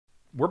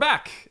We're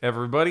back,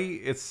 everybody.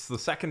 It's the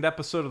second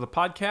episode of the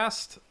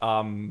podcast.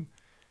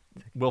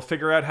 We'll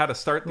figure out how to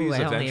start these I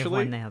eventually. only have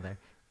one nail there.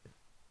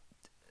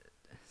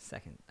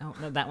 Second. Oh,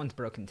 no, that one's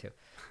broken too.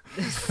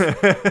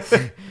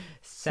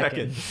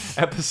 Second.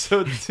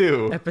 Episode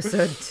 2.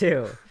 Episode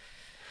 2.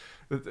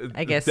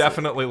 I guess it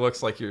definitely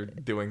looks like you're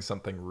doing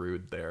something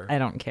rude there. I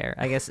don't care.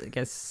 I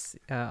guess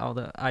all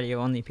the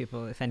audio-only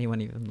people, if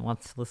anyone even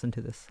wants to listen to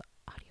this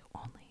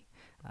audio-only,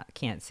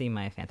 can't see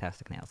my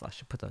fantastic nails. I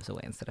should put those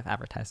away instead of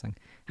advertising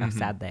how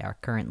sad they are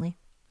currently.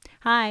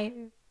 Hi.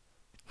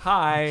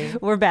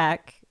 We're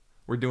back.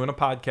 We're doing a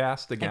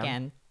podcast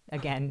again.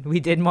 Again. We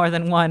did more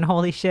than one.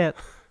 Holy shit.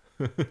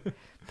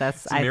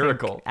 That's a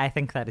miracle. I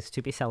think that is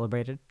to be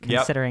celebrated,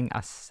 considering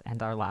us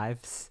and our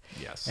lives.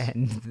 Yes.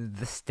 And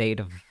the state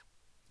of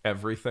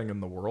everything in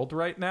the world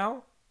right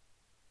now.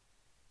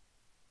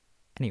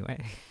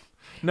 Anyway.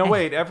 No,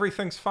 wait.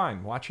 Everything's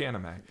fine. Watch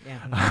anime.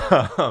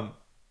 Yeah.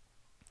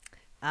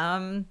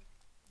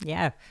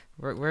 Yeah.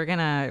 We're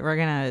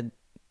gonna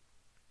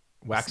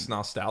wax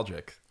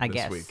nostalgic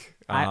this week.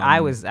 I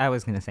was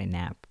gonna say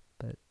nap,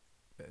 but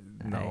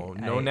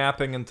no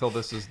napping until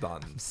this is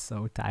done. I'm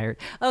so tired.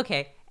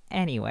 Okay.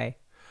 Anyway.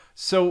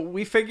 So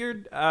we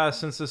figured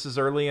since this is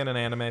early in an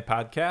anime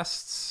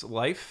podcast's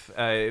life,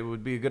 it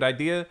would be a good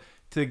idea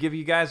to give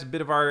you guys a bit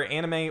of our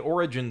anime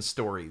origin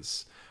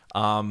stories.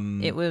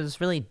 It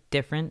was really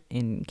different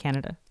in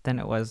Canada than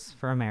it was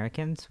for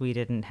Americans. We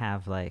didn't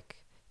have like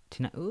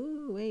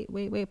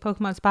wait,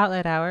 Pokemon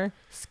Spotlight Hour.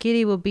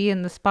 Skitty will be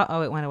in the spot.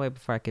 Oh, it went away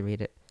before I could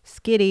read it.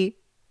 Skitty.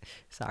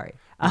 Sorry.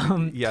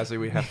 Yazy,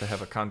 we have to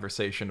have a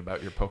conversation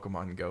about your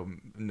Pokemon Go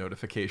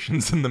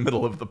notifications in the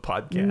middle of the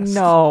podcast.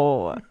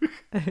 No.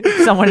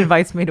 If someone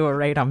invites me to a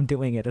raid, I'm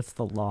doing it. It's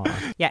the law.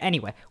 Yeah,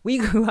 anyway, we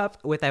grew up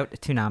without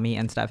Toonami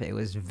and stuff. It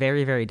was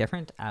very, very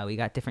different. We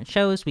got different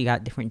shows. We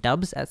got different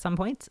dubs at some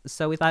points.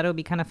 So we thought it would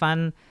be kind of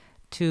fun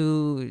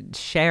to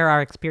share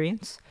our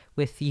experience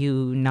with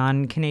you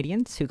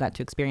non-Canadians who got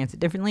to experience it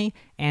differently,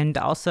 and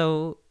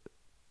also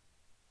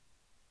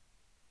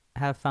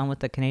have fun with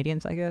the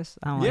Canadians, I guess.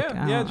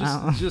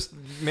 Just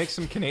make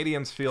some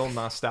Canadians feel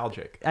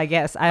nostalgic. I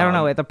guess. I don't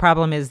know. The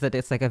problem is that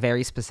it's like a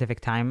very specific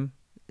time.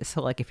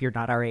 So like if you're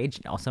not our age,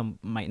 it also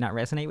might not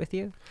resonate with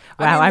you.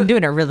 Wow, I'm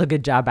doing a really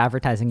good job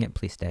advertising it.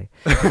 Please stay.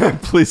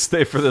 Please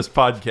stay for this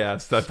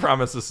podcast. I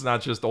promise it's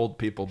not just old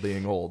people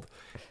being old.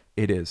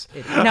 It is.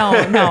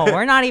 No,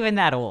 we're not even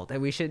that old.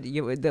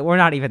 We're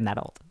not even that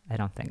old. I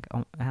don't think.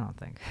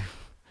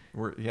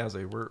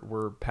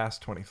 We're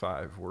past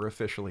 25. We're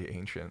officially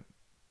ancient.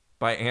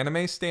 By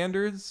anime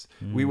standards,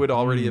 we would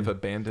already have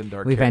abandoned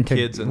our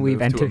kids and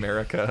moved to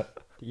America.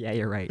 Yeah,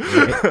 you're right.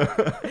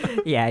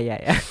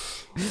 Yeah.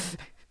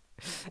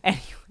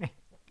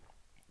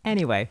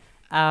 Anyway.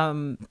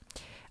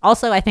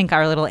 Also, I think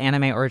our little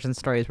anime origin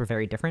stories were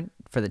very different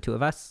for the two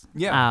of us.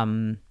 Yeah.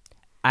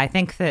 I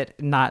think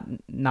that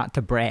not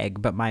to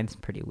brag, but mine's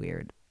pretty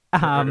weird.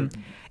 I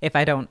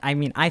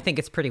think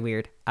it's pretty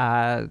weird.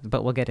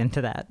 But we'll get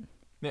into that.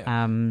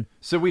 Yeah.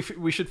 So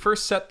we should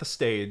first set the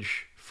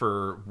stage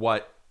for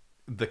what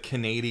the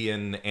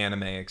Canadian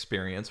anime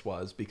experience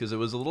was, because it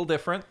was a little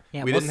different.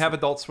 Yeah, we didn't have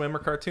Adult Swim or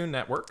Cartoon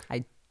Network.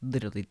 I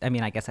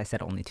guess I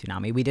said only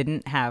Toonami. We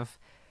didn't have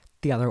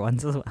the other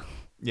ones as well.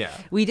 Yeah.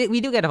 We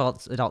do get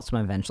Adult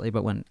Swim eventually,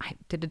 but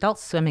did Adult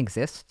Swim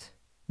exist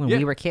when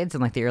we were kids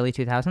in like the early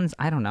 2000s?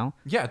 I don't know.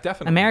 Yeah,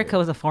 definitely. America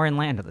was a foreign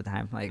land at the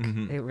time. Like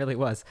it really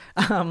was.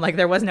 Like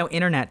there was no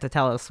internet to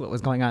tell us what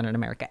was going on in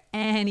America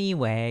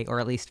anyway, or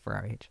at least for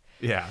our age.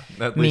 Yeah,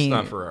 at least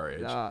not for our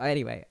age.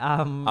 Anyway,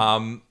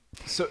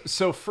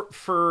 so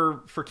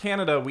for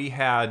Canada, we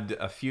had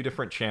a few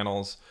different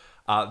channels.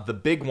 The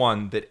big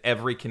one that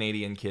every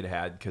Canadian kid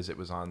had, because it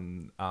was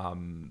on,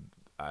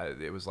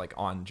 it was like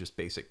on just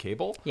basic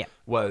cable. Yeah,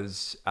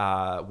 was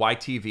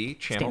YTV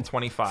channel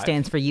 25.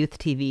 Stands for Youth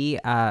TV.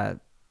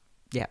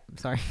 Yeah,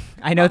 sorry,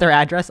 I know their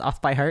address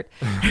off by heart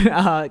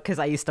because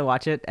I used to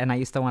watch it and I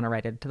used to want to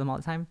write it to them all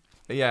the time.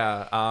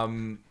 Yeah.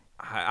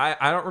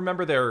 I don't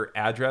remember their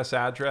address.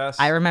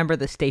 I remember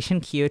the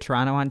Station Q,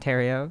 Toronto,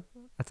 Ontario.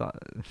 That's all.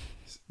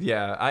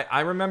 Yeah,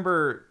 I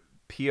remember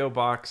P.O.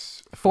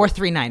 Box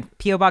 439.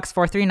 P.O. Box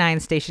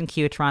 439, Station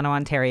Q, Toronto,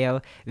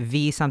 Ontario,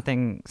 V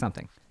something.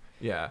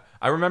 Yeah,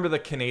 I remember the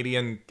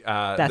Canadian.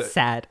 That's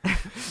sad.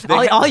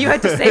 All you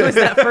had to say was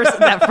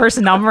that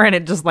first number, and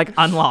it just like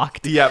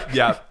unlocked. Yep.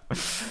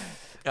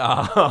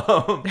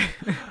 I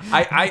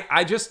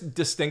just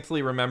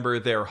distinctly remember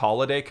their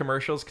holiday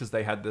commercials, because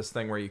they had this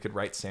thing where you could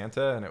write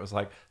Santa and it was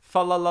like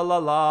fa la la la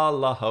la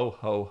la ho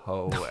ho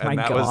ho, and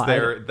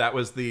that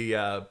was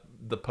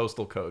the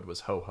postal code was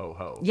ho ho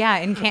ho. Yeah,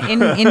 in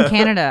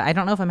Canada, I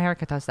don't know if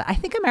America does that. I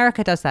think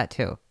America does that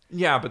too.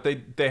 Yeah, but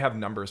they have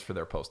numbers for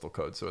their postal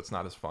code, so it's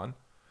not as fun.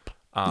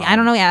 I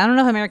don't know. Yeah, I don't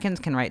know if Americans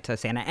can write to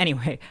Santa.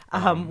 Anyway,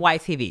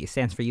 YTV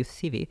stands for Youth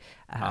TV.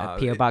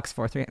 P.O. Box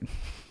 439.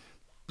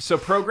 So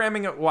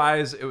programming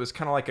wise, it was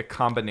kind of like a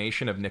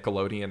combination of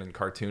Nickelodeon and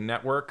Cartoon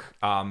Network.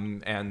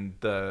 And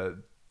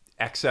the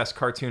excess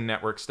Cartoon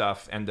Network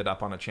stuff ended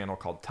up on a channel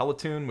called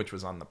Teletoon, which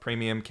was on the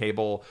premium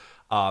cable.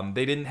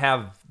 They didn't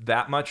have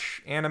that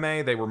much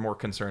anime. They were more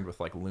concerned with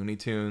like Looney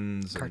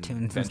Tunes, cartoons,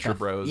 and Venture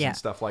Bros, and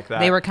stuff like that.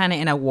 They were kind of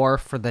in a war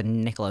for the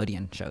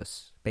Nickelodeon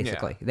shows,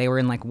 basically. They were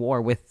in like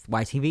war with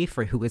YTV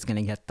for who was going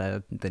to get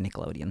the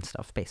Nickelodeon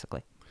stuff,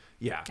 basically.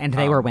 Yeah. And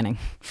they were winning.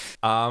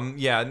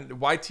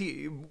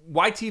 YTV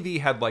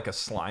had like a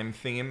slime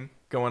theme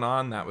going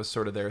on. That was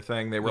sort of their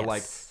thing. They were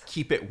like,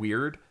 keep it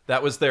weird.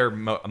 That was their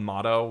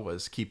motto,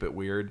 was keep it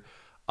weird.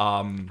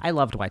 I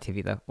loved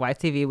YTV though.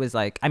 YTV was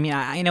like, I mean,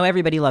 I know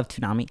everybody loved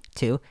Toonami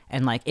too,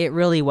 and like it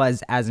really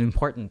was as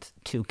important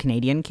to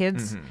Canadian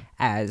kids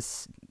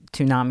as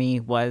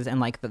Toonami was, and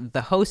like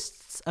the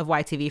hosts of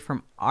YTV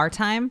from our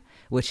time,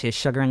 which is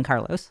Sugar and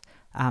Carlos,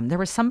 there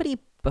was somebody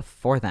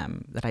before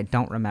them that I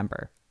don't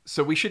remember.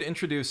 So we should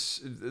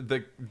introduce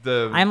the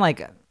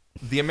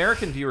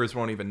American viewers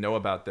won't even know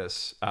about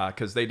this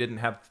because they didn't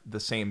have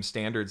the same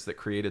standards that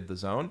created The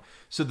Zone.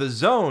 So The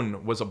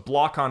Zone was a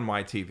block on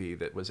YTV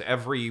that was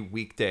every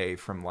weekday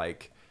from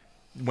like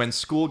when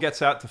school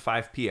gets out to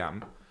 5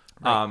 p.m.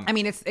 Right. I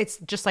mean, it's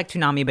just like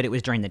Toonami, but it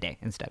was during the day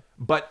instead.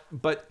 But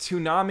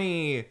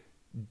Toonami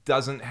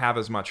doesn't have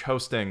as much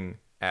hosting.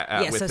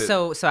 That's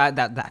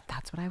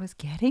what I was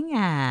getting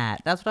at.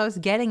 That's what I was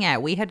getting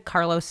at. We had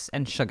Carlos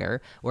and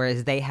Sugar,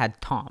 whereas they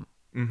had Tom.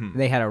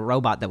 They had a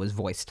robot that was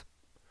voiced.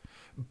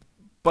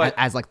 But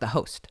as like the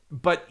host.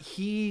 But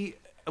he,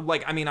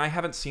 like, I mean, I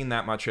haven't seen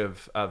that much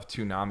of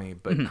Toonami,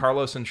 but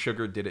Carlos and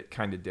Sugar did it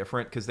kind of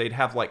different because they'd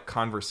have like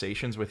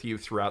conversations with you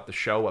throughout the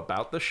show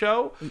about the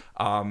show.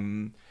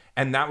 And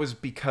that was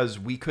because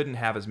we couldn't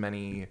have as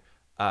many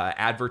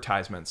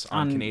advertisements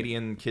on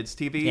Canadian kids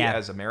TV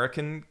as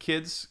American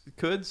kids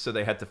could. So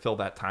they had to fill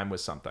that time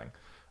with something.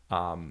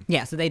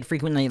 So they'd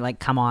frequently like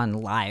come on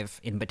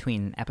live in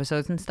between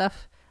episodes and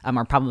stuff.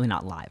 Or probably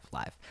not live.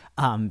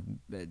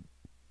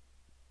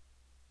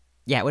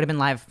 Yeah, it would have been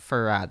live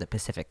for the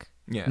Pacific.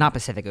 Yeah. Not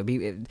Pacific. It would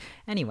be...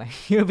 anyway,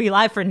 it would be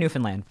live for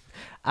Newfoundland.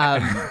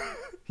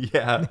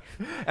 Yeah.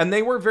 And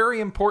they were very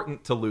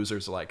important to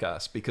losers like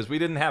us because we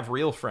didn't have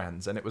real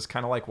friends. And it was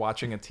kind of like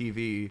watching a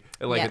TV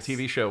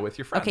show with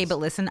your friends. Okay, but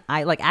listen,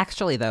 I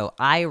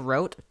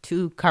wrote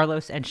to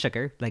Carlos and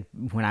Sugar like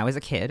when I was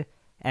a kid.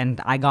 And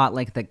I got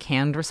like the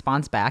canned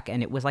response back.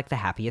 And it was like the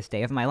happiest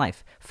day of my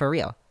life. For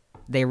real.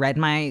 They read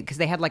because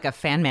they had like a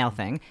fan mail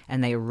thing.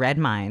 And they read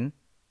mine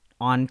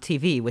on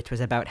TV, which was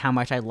about how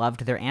much I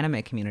loved their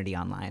anime community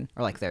online,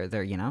 or like their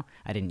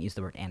I didn't use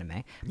the word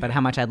anime, but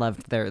how much I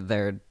loved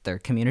their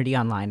community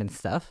online and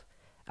stuff.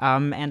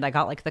 And I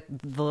got like the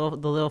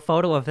little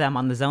photo of them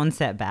on the Zone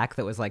set back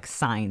that was like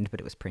signed, but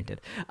it was printed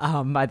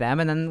by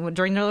them. And then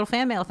during their little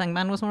fan mail thing,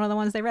 mine was one of the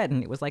ones they read,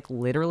 and it was like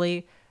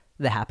literally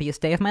the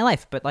happiest day of my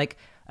life. But like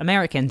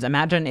Americans,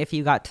 imagine if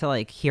you got to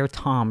like hear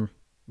Tom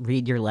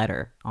read your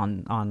letter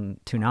on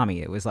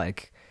Toonami. It was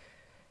like.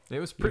 It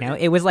was pretty.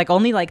 It was like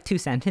only like 2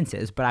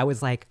 sentences, but I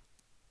was like,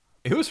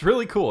 it was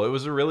really cool. It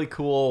was a really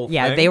cool.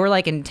 Yeah, thing. They were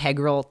like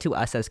integral to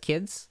us as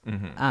kids.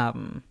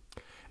 And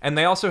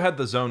they also had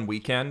the Zone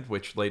Weekend,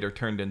 which later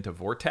turned into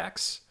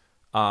Vortex,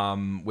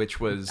 which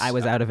was. I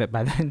was out of it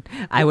by then.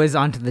 I was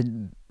onto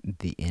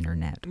the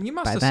internet. You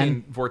must have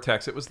seen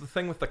Vortex. It was the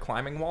thing with the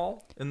climbing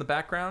wall in the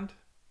background.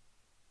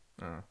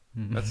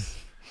 That's.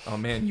 Oh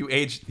man,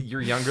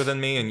 you're younger than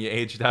me, and you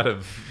aged out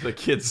of the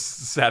kids'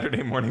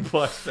 Saturday morning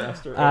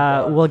blockbuster.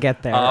 We'll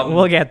get there.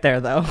 We'll get there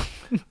though.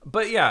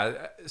 But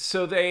yeah,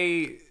 so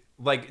they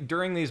like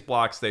during these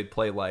blocks they'd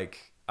play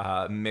like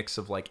a mix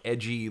of like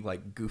edgy,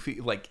 like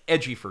goofy, like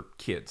edgy for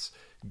kids,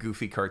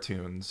 goofy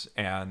cartoons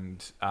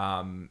and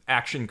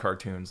action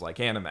cartoons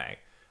like anime.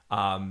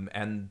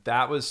 And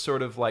that was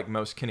sort of like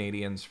most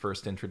Canadians'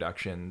 first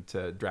introduction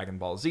to Dragon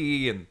Ball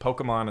Z and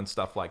Pokemon and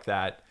stuff like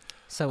that.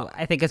 So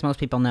I think, as most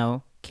people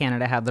know,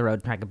 Canada had the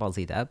Road Dragon Ball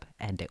Z dub,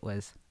 and it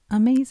was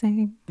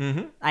amazing.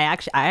 I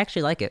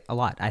actually like it a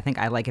lot. I think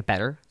I like it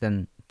better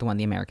than the one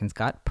the Americans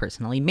got,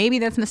 personally. Maybe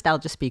that's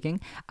nostalgia speaking.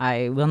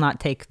 I will not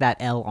take that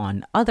L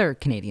on other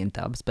Canadian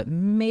dubs, but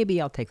maybe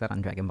I'll take that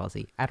on Dragon Ball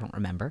Z. I don't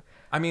remember.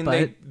 I mean,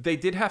 they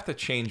did have to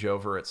change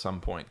over at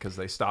some point because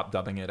they stopped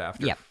dubbing it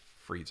after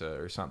Frieza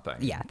or something.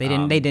 Yeah, they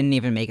didn't. They didn't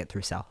even make it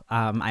through Cell.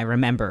 I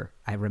remember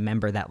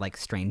that like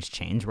strange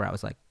change where I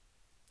was like,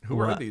 who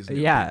are these new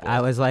people?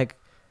 I was like,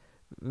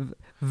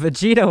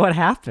 Vegeta, what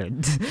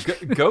happened?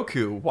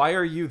 Goku, why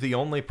are you the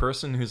only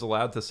person who's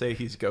allowed to say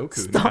he's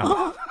Goku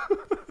now?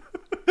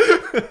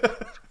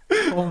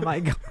 Oh my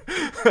god.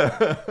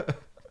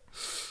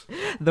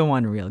 The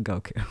one real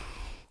Goku.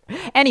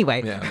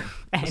 Anyway.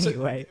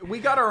 So we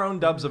got our own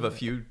dubs of a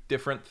few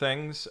different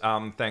things,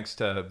 thanks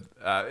to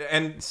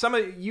and some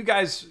of you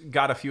guys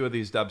got a few of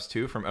these dubs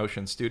too from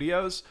Ocean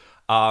Studios.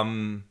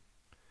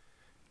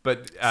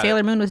 But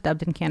Sailor Moon was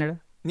dubbed in Canada.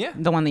 Yeah.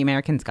 The one the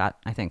Americans got,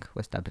 I think,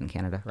 was dubbed in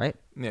Canada, right?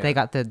 Yeah. They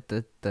got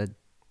the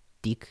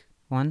Deke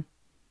one.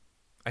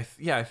 I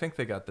think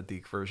they got the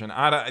Deke version.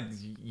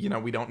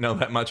 We don't know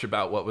that much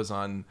about what was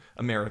on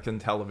American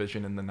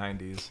television in the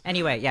 90s.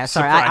 Anyway, yeah,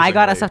 sorry, I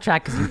got us off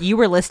track because you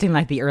were listing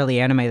like the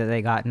early anime that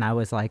they got, and I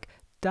was like,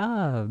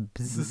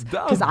 dubs.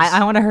 Because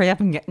I want to hurry up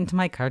and get into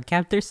my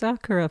Cardcaptor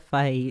Sakura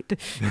fight.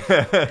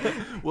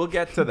 We'll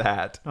get to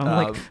that. I'm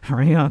like,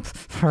 hurry up.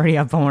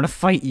 I want to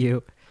fight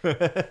you.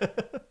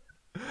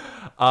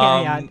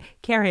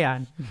 Carry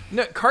on.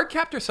 No,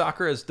 Cardcaptor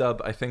Sakura's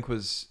dub, I think,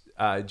 was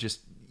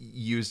just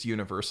used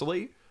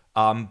universally.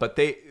 But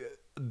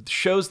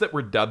shows that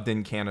were dubbed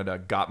in Canada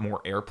got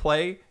more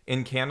airplay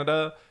in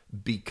Canada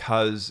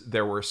because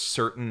there were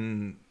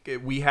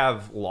we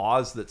have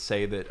laws that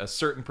say that a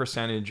certain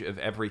percentage of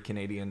every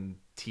Canadian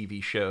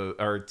TV show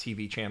or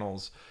TV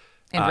channels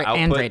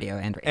and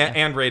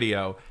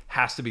radio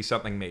has to be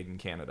something made in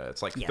Canada.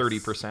 It's like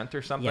 30%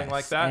 or something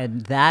like that.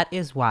 And that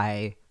is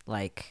why,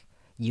 like,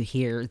 you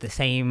hear the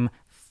same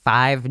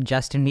 5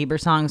 Justin Bieber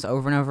songs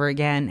over and over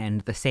again,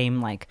 and the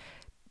same like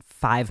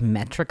 5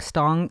 metric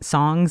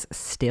songs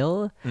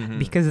still,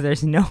 because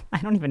there's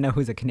I don't even know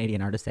who's a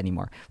Canadian artist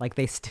anymore. Like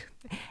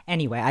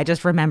anyway, I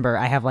just remember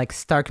I have like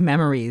stark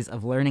memories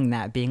of learning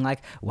that, being like,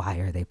 why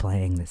are they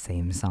playing the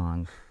same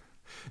song?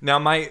 Now,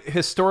 my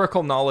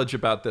historical knowledge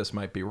about this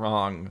might be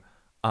wrong.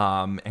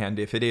 And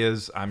if it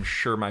is, I'm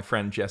sure my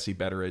friend Jesse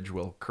Betteridge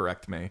will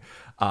correct me.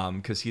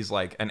 Cause he's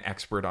like an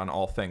expert on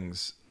all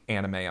things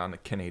anime on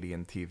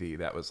Canadian TV.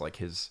 That was like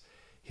his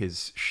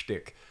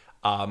shtick.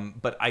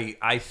 But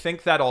I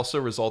think that also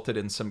resulted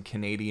in some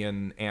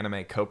Canadian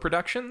anime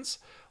co-productions,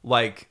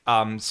 like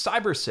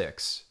Cyber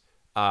 6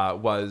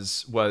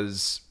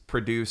 was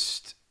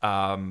produced,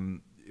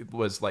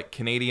 was like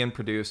Canadian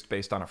produced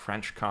based on a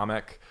French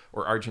comic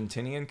or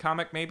Argentinian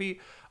comic maybe,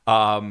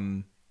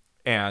 and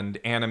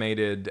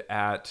animated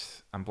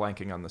at, I'm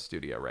blanking on the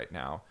studio right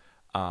now,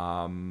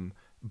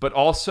 but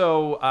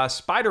also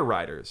Spider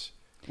Riders,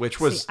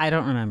 which was... See, I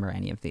don't remember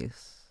any of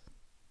these.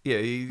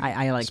 Yeah,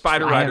 I like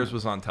Spider Riders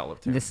was on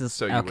Teletoon,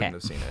 so you wouldn't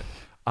have seen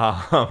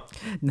it.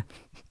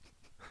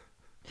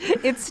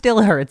 It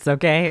still hurts,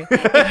 okay?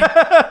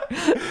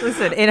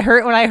 Listen, it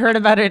hurt when I heard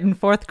about it in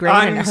 4th grade.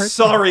 I'm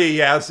sorry,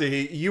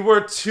 Yazy. You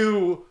were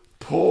too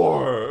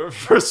poor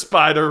for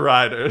Spider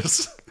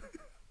Riders.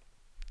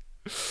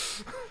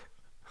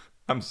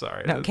 I'm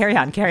sorry. No, carry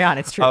on.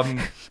 It's true.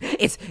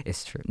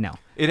 It's true. No.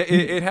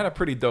 It had a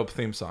pretty dope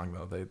theme song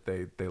though.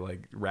 They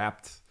like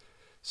rapped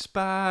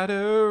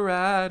Spider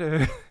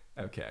Rider.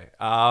 Okay.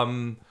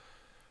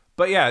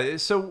 But yeah,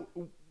 so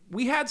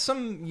we had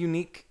some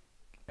unique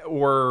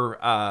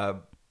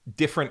or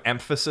different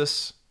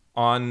emphasis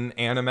on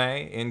anime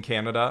in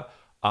Canada.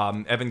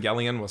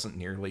 Evangelion wasn't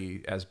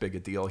nearly as big a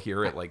deal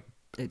here. It like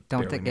I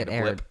don't think it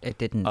aired. It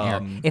didn't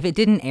air. If it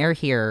didn't air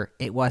here,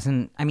 it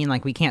wasn't. I mean,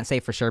 like, we can't say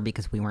for sure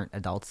because we weren't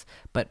adults.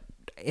 But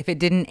if it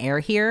didn't air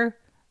here,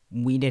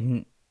 we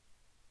didn't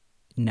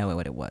know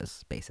what it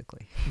was,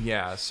 basically.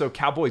 Yeah, so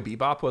Cowboy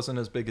Bebop wasn't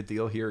as big a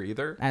deal here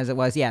either. As it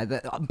was, yeah.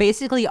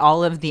 Basically,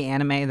 all of the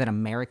anime that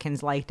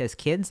Americans liked as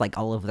kids, like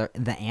all of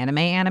the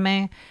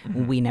anime,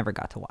 we never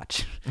got to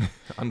watch.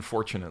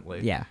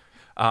 Unfortunately. Yeah.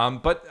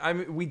 But I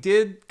mean, we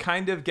did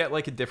kind of get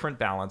like a different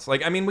balance.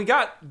 Like, I mean, we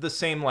got the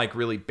same like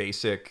really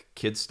basic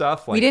kid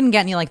stuff. Like, we didn't get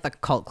any like the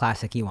cult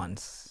classic-y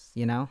ones,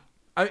 you know?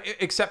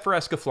 Except for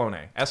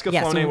Escaflowne. Escaflowne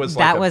yeah, so was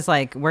that was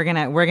like we're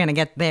gonna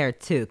get there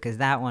too, because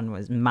that one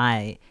was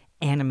my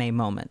anime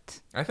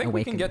moment. I think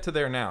we can get to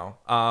there now.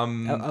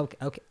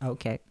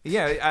 Okay.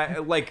 Yeah,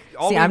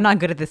 I'm not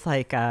good at this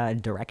like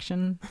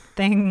direction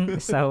thing.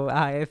 So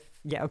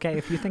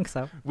if you think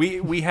so.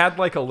 We had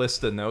like a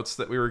list of notes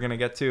that we were gonna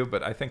get to,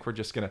 but I think we're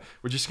just gonna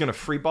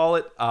freeball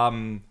it.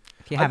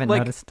 If you haven't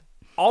noticed,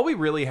 all we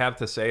really have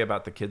to say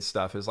about the kids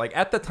stuff is like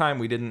at the time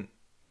we didn't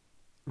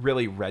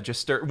really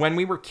register when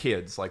we were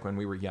kids, like when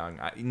we were young.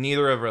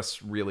 Neither of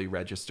us really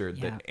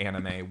registered that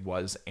anime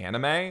was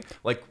anime.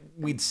 Like,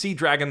 we'd see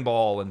Dragon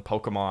Ball and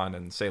Pokemon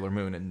and Sailor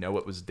Moon and know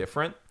it was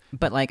different.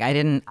 But like I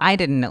didn't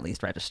at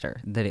least register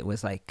that it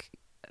was like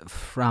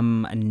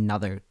from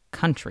another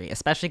country,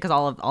 especially because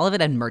all of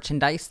it had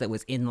merchandise that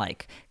was in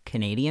like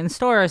Canadian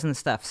stores and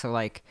stuff. So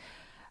like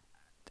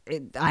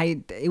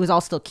it was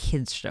all still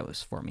kids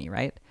shows for me,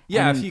 right?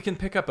 Yeah, if you can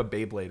pick up a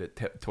Beyblade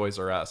at Toys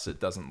R Us, it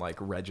doesn't like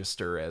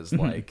register as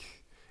like,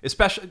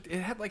 especially it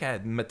had like a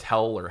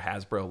Mattel or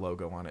Hasbro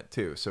logo on it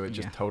too, so it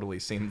just totally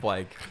seemed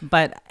like.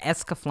 But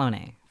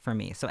Escaflowne for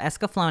me, so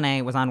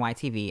Escaflowne was on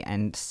YTV,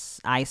 and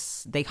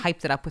they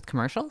hyped it up with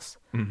commercials,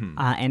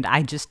 and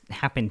I just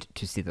happened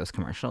to see those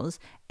commercials,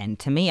 and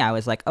to me, I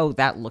was like, oh,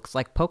 that looks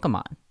like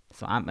Pokemon,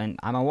 so I'm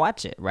gonna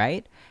watch it,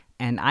 right?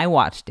 And I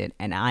watched it,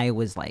 and I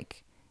was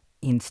like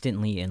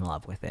instantly in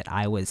love with it.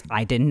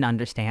 I didn't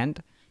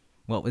understand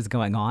what was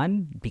going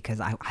on because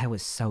I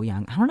was so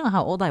young. I don't know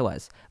how old I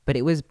was, but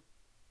it was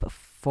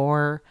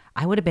before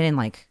I would have been in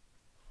like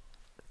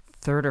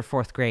 3rd or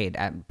 4th grade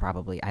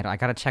probably. I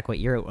gotta check what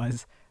year it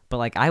was, but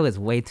like I was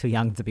way too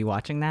young to be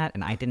watching that,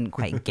 and I didn't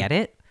quite get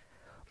it,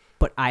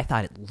 but I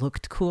thought it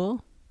looked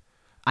cool.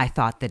 I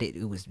thought that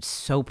it was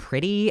so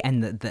pretty,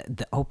 and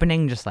the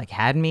opening just like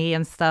had me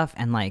and stuff,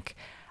 and like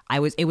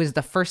it was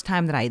the first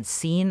time that I had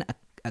seen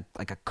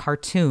a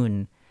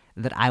cartoon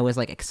that I was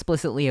like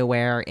explicitly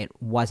aware it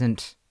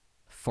wasn't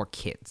for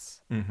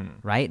kids,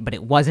 right? But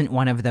it wasn't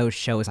one of those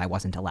shows I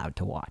wasn't allowed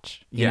to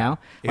watch, you know?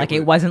 Like,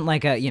 it wasn't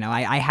like a, you know,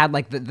 I had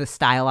like the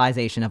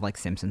stylization of like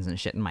Simpsons and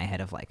shit in my head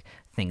of like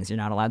things you're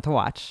not allowed to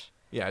watch.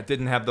 Yeah, it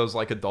didn't have those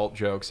like adult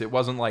jokes. It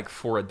wasn't like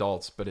for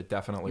adults, but it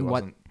definitely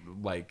wasn't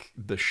like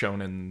the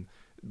shonen,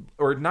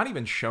 or not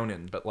even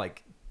shonen, but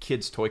like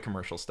kids toy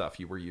commercial stuff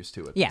you were used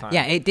to at the time.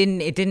 Yeah, it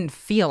didn't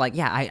feel like,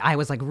 I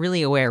was like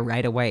really aware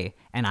right away,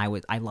 and I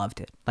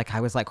loved it. Like,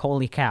 I was like,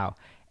 holy cow.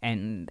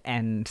 And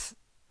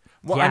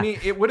well, yeah. I mean,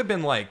 it would have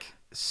been like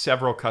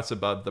several cuts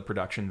above the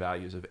production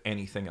values of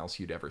anything else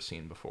you'd ever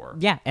seen before.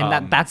 Yeah,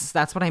 and that's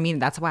what I mean.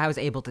 That's why I was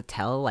able to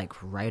tell like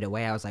right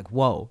away. I was like,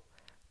 whoa,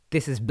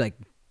 this is like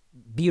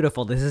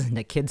beautiful. This isn't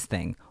a kid's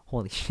thing.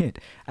 Holy shit.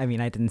 I mean,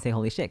 I didn't say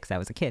holy shit because I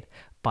was a kid,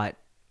 but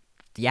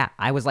yeah,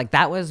 I was like,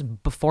 that was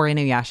before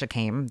Inuyasha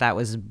came. That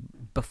was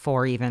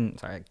before even,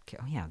 sorry,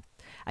 oh yeah,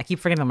 I keep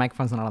forgetting the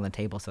microphone's not on the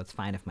table, so it's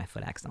fine if my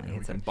foot accidentally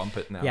hits it. We can bump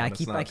it now. Yeah, I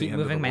keep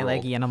moving my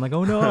leggy, and I'm like,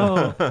 oh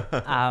no.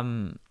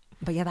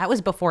 But yeah, that was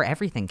before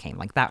everything came.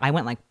 Like that, I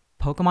went like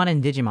Pokemon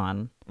and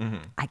Digimon.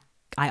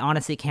 I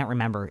honestly can't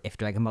remember if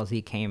Dragon Ball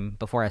Z came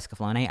before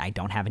Escaflowne. I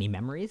don't have any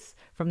memories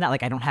from that.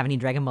 Like, I don't have any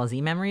Dragon Ball Z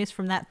memories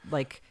from that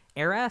like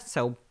era.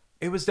 So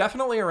it was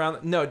definitely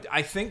around. No,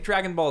 I think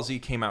Dragon Ball Z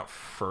came out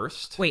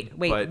first. Wait.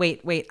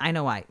 I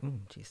know why.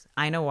 Jeez,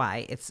 I know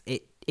why.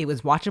 It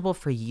was watchable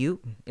for you.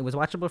 It was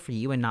watchable for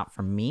you and not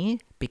for me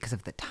because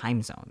of the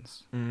time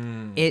zones.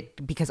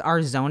 Because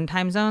our zone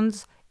time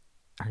zones.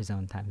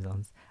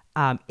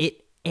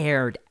 It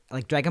aired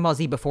like Dragon Ball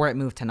Z before it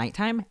moved to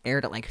nighttime.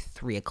 Aired at like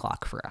 3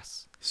 o'clock for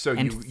us. So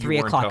and you 3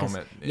 weren't o'clock home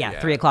is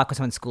 3 o'clock was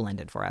when school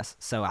ended for us.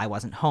 So I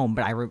wasn't home,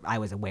 but I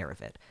was aware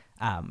of it.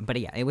 But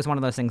yeah, it was one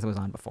of those things that was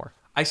on before.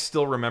 I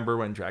still remember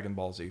when Dragon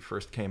Ball Z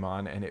first came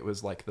on, and it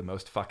was like the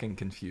most fucking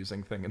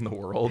confusing thing in the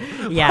world.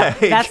 Yeah,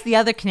 that's the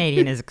other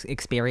Canadian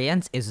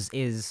experience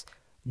is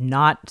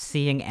not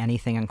seeing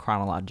anything in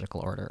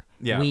chronological order.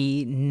 Yeah.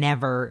 We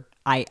never.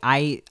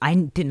 I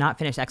did not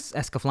finish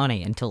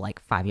Escaflowne until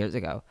like 5 years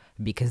ago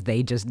because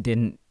they just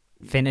didn't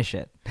finish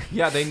it.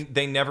 Yeah,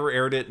 they never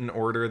aired it in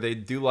order. They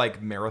do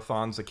like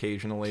marathons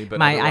occasionally,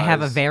 but I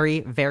have a very,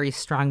 very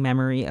strong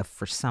memory of,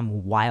 for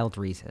some wild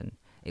reason,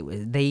 it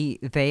was they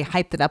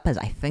hyped it up as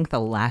I think the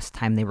last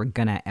time they were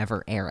gonna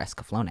ever air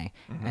Escaflowne,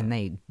 and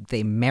they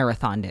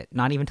marathoned it,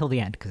 not even till the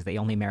end because they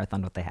only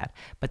marathoned what they had,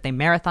 but they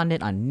marathoned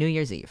it on New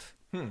Year's Eve.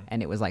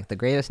 And it was like the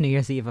greatest New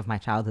Year's Eve of my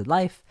childhood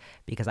life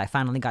because I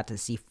finally got to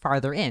see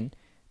farther in,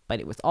 but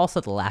it was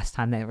also the last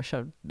time they ever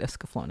showed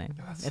Escaflowne.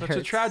 That's such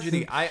a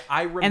tragedy.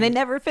 And they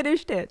never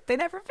finished it. They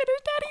never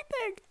finished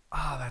anything.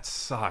 Oh, that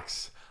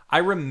sucks. I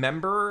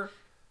remember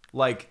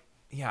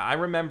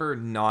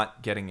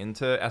not getting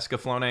into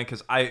Escaflowne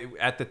because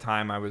at the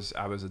time I was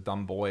a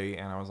dumb boy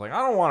and I was like, I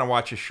don't want to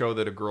watch a show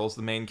that a girl's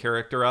the main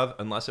character of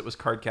unless it was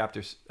Card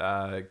Captors.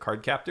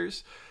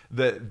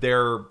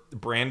 They're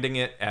branding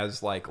it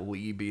as like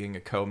Lee being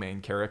a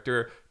co-main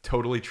character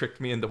totally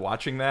tricked me into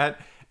watching that,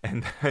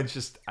 and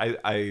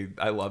I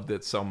loved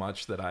it so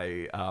much that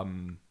I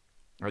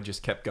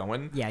just kept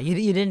going. Yeah,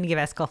 you didn't give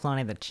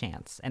Escaflowne the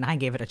chance, and I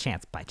gave it a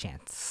chance by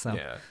chance. So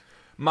yeah.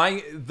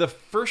 The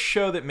first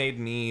show that made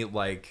me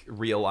like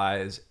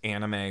realize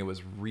anime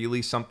was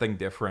really something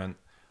different.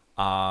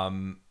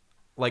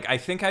 Like I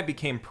think I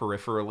became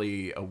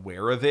peripherally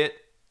aware of it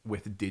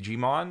with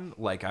Digimon.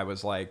 Like I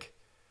was like,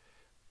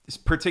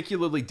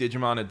 particularly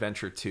Digimon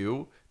Adventure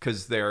 2,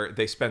 because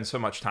they spend so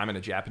much time in a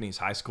Japanese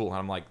high school, and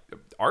I'm like,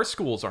 our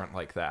schools aren't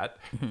like that.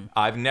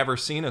 I've never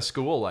seen a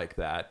school like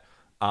that.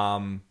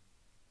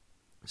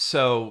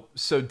 So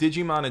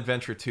Digimon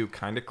Adventure 2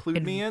 kind of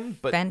clued me in,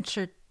 but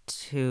Adventure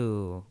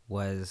 2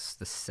 was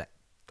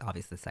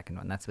obviously the second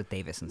one. That's with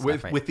Davis and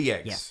stuff, right? With the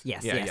eggs.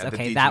 Yes. Yeah,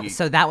 okay,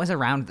 that was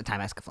around the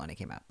time Escaflowne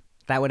came out.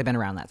 That would have been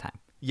around that time.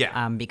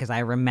 Yeah. Because I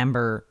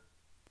remember,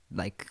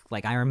 like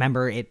I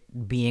remember it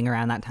being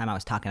around that time. I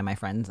was talking to my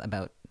friends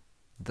about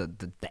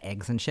the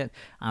eggs and shit.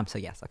 So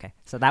yes, okay.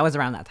 So that was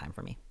around that time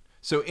for me.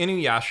 So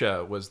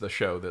Inuyasha was the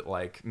show that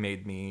like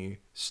made me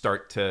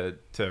start to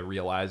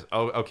realize,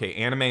 oh, okay,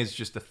 anime is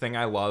just a thing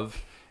I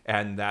love,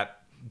 and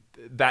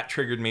that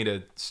triggered me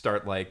to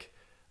start like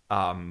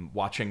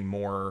watching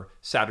more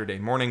Saturday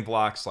morning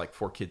blocks like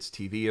 4Kids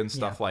TV and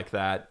stuff like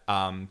that,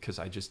 because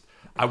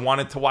I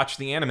wanted to watch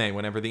the anime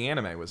whenever the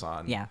anime was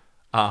on. Yeah.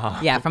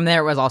 Yeah, from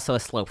there it was also a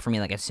slope for me.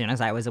 Like as soon as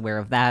I was aware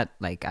of that,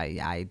 like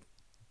I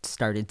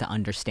started to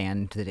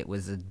understand that it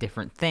was a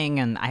different thing,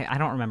 and I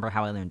don't remember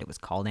how I learned it was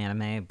called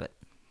anime, but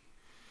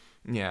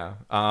yeah.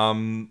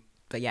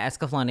 But yeah,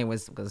 Escaflowne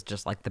was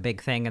just like the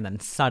big thing, and then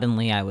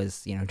suddenly I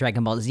was,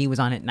 Dragon Ball Z was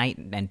on at night,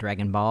 and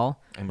Dragon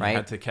Ball, and right? you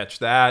had to catch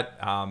that.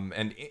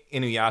 And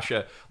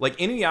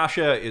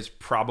Inuyasha is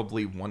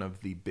probably one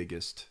of the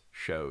biggest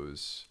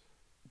shows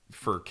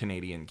for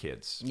Canadian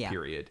kids. Yeah.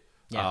 Period.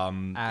 Yeah.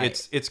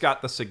 It's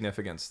got the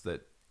significance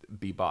that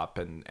Bebop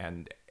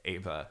and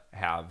Ava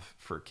have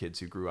for kids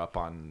who grew up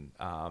on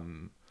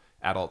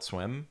Adult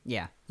Swim.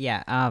 Yeah.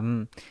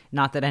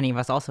 Not that any of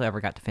us also ever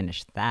got to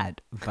finish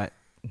that, but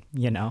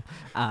you know,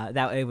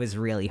 that it was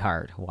really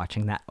hard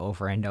watching that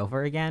over and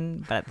over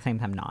again, but at the same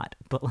time not.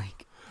 But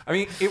like, I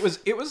mean, it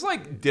was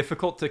like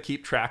difficult to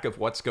keep track of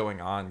what's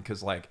going on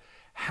because like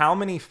how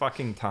many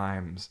fucking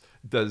times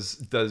do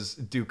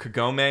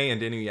Kagome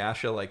and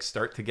Inuyasha like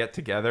start to get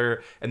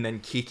together and then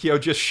Kikyo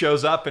just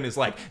shows up and is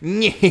like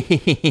and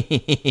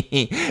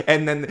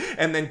then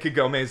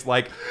Kagome's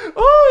like,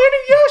 oh,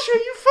 Inuyasha,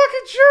 you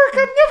fucking jerk,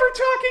 I'm never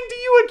talking to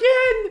you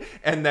again,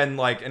 and then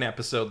like an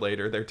episode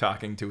later they're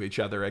talking to each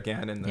other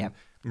again, and then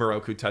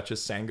Moroku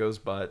touches Sango's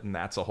butt, and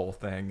that's a whole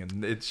thing,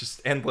 and it's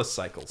just endless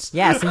cycles.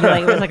 Yeah, so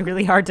it was like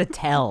really hard to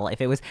tell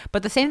if it was.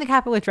 But the same thing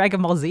happened with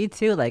Dragon Ball Z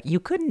too. Like you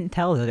couldn't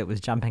tell that it was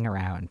jumping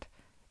around.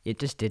 It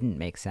just didn't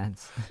make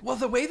sense. Well,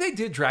 the way they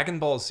did Dragon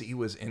Ball Z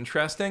was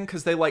interesting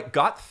because they like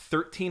got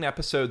 13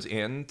 episodes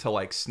in to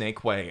like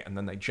Snake Way, and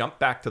then they jumped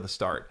back to the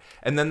start,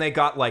 and then they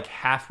got like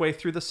halfway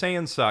through the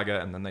Saiyan saga,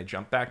 and then they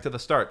jumped back to the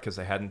start because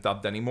they hadn't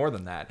dubbed any more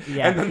than that.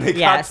 Yeah. And then they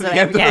got to the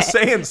end of the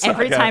Saiyan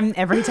saga.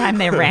 Every time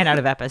they ran out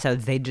of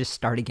episodes, they just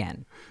start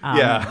again.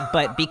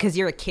 But because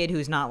you're a kid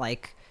who's not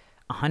like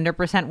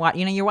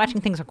 100% you're watching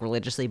things like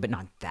religiously, but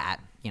not that.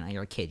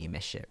 You're a kid, you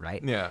miss shit,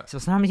 right? Yeah. So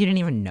sometimes you didn't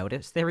even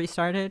notice they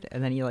restarted,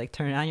 and then you like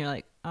turn it on, you're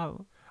like,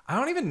 oh. I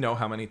don't even know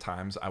how many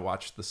times I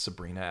watched the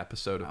Sabrina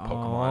episode of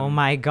Pokemon. Oh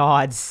my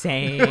god,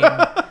 same. Hold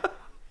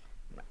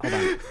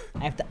on. I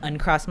have to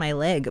uncross my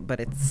leg,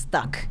 but it's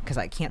stuck because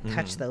I can't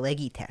touch the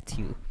leggy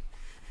tattoo.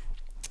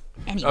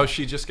 Anyway. Oh,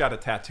 she just got a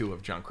tattoo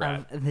of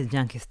Junkrat. The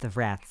junkest of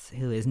rats,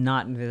 who is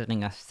not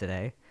visiting us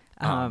today.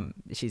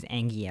 She's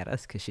angry at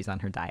us because she's on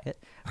her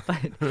diet. But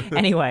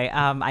anyway,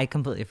 I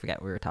completely forget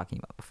what we were talking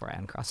about before I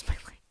uncrossed my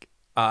leg.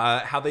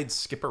 How they'd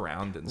skip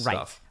around and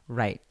stuff.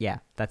 Right. Yeah,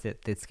 that's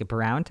it. They'd skip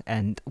around.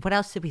 And what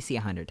else did we see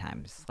 100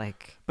 times?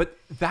 But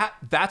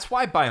that's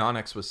why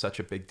Bionics was such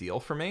a big deal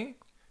for me.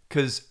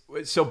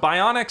 So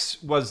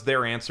Bionics was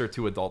their answer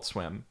to Adult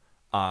Swim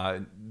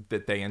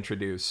that they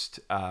introduced.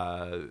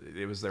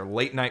 It was their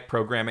late night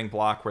programming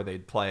block where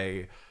they'd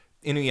play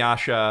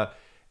Inuyasha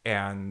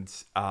and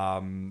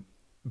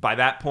by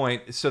that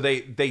point, so they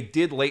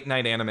did late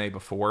night anime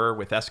before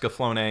with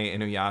Escaflowne,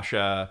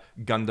 Inuyasha,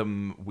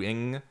 Gundam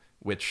Wing,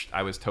 which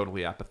I was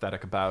totally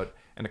apathetic about,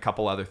 and a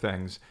couple other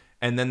things.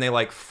 And then they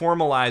like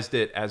formalized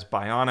it as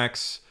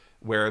Bionics,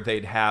 where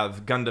they'd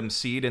have Gundam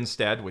Seed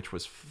instead, which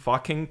was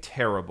fucking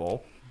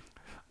terrible.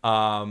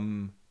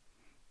 I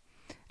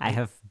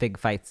have big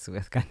fights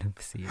with Gundam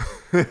Seed.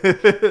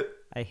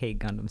 I hate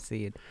Gundam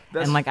Seed,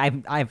 and like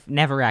I've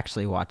never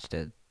actually watched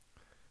it.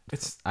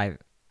 I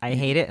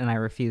hate it, and I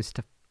refuse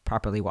to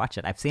properly watch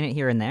it. I've seen it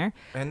here and there,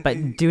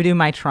 but due to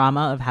my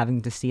trauma of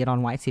having to see it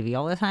on YTV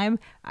all the time,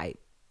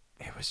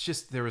 it was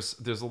just there's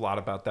a lot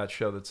about that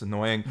show that's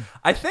annoying.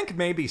 I think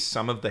maybe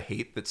some of the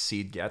hate that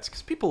Seed gets,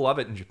 because people love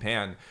it in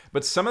Japan,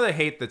 but some of the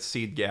hate that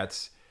Seed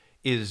gets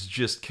is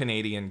just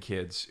Canadian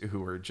kids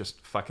who are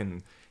just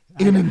fucking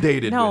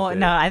inundated with it.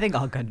 No, I think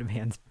all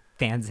Gundam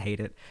fans hate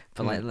it,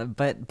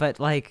 but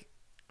like.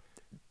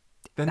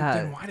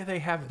 Then why do they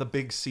have the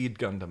big Seed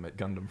Gundam at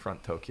Gundam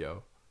Front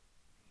Tokyo?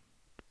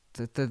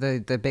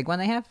 The big one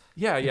they have?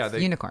 Yeah. It's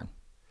unicorn.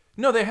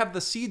 No, they have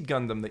the Seed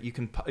Gundam that you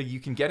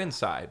can get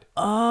inside.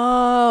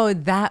 Oh,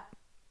 that.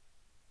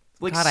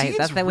 Like, God,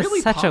 that was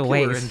really such a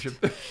waste.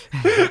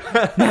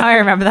 Now I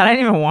remember that. I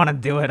didn't even want to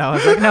do it. I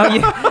was like,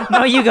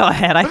 no, you go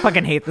ahead. I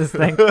fucking hate this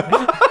thing.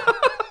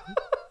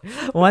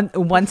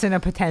 Once in a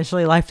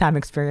potentially lifetime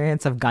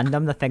experience of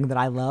Gundam, the thing that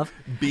I love.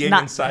 Being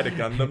inside a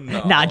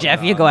Gundam? No.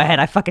 Jeff, you go ahead.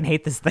 I fucking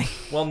hate this thing.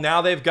 Well,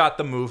 now they've got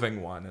the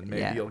moving one, and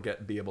maybe you'll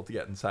be able to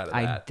get inside of that.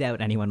 I doubt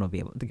anyone will be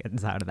able to get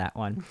inside of that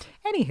one.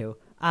 Anywho,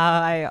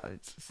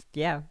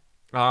 yeah.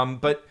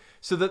 But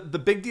so the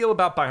big deal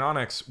about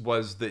Bionics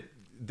was that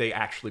they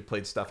actually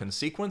played stuff in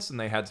sequence, and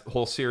they had a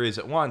whole series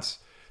at once.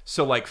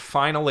 So like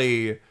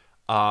finally,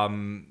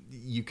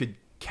 you could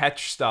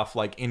catch stuff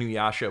like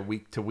Inuyasha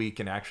week to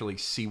week and actually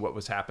see what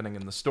was happening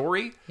in the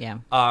story. Yeah.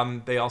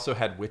 They also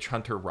had Witch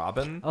Hunter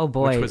Robin. Oh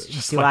boy, which was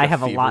just do like I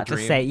have a lot dream.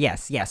 to say?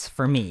 Yes.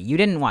 For me, you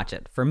didn't watch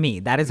it. For me,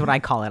 that is what I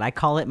call it. I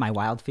call it my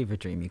wild fever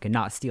dream. You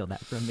cannot steal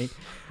that from me.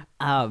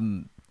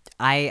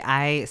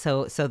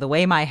 So the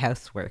way my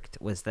house worked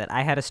was that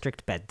I had a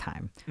strict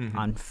bedtime.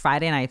 On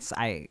Friday nights.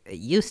 It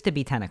used to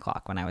be 10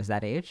 o'clock when I was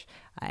that age,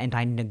 and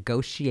I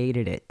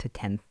negotiated it to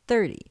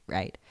 10:30,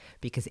 right?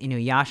 Because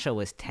Inuyasha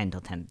was 10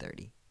 till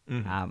 10:30.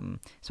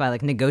 So I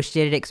like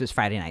negotiated it because it was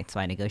Friday night. So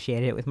I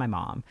negotiated it with my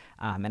mom,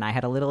 and I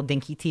had a little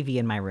dinky TV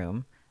in my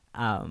room.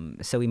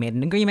 So we made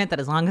an agreement that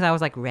as long as I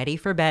was like ready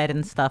for bed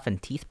and stuff,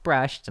 and teeth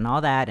brushed and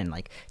all that, and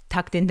like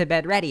tucked into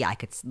bed ready, I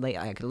could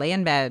lay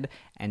in bed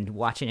and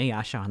watch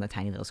Inuyasha on the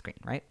tiny little screen,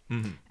 right?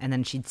 And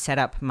then she'd set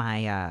up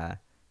my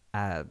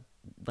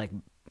like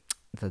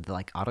the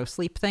like auto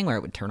sleep thing where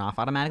it would turn off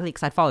automatically,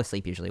 because I'd fall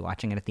asleep usually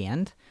watching it at the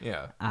end.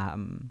 Yeah.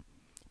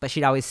 But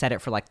she'd always set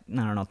it for like, I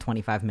don't know,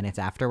 25 minutes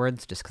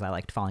afterwards, just because I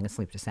liked falling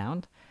asleep to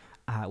sound.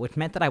 Which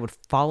meant that I would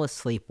fall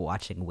asleep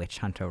watching Witch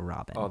Hunter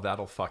Robin. Oh,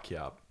 that'll fuck you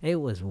up. It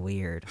was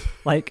weird.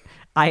 Like,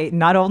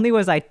 not only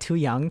was I too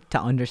young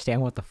to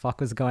understand what the fuck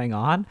was going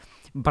on,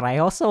 but I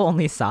also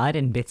only saw it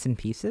in bits and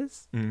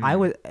pieces.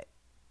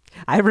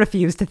 I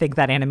refuse to think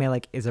that anime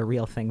like is a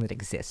real thing that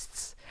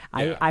exists.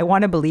 Yeah. I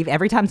want to believe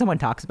every time someone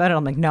talks about it,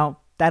 I'm like, no,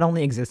 that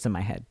only exists in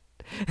my head.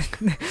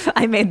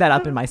 I made that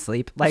up in my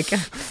sleep. Like,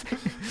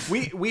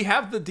 we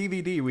have the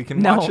DVD. We can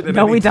no, watch it.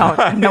 No, we time.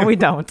 don't. No, we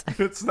don't.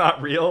 It's not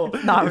real.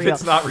 Not if real.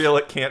 it's not real,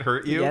 it can't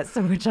hurt you. Yes,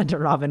 Witch Hunter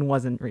Robin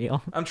wasn't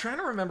real. I'm trying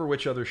to remember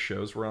which other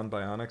shows were on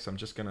Bionics. I'm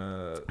just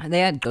gonna. They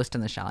had Ghost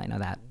in the Shell. I know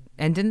that.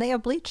 And didn't they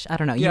have Bleach? I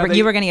don't know. Yeah,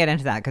 you were gonna get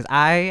into that because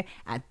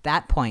at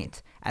that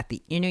point, at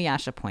the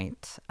Inuyasha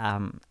point,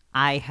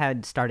 I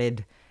had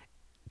started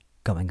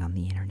going on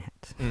the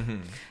internet.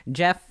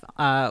 Geoff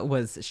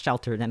was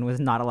sheltered and was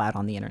not allowed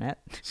on the internet.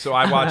 So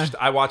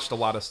I watched a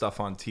lot of stuff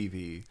on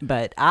TV.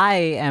 But I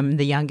am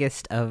the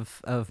youngest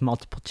of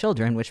multiple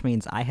children, which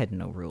means I had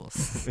no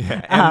rules.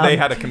 Yeah, and they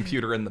had a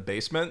computer in the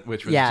basement,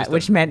 which was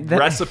just a meant that,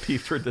 recipe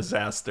for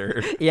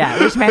disaster.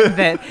 Yeah, which meant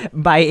that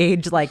by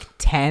age like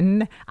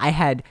 10, I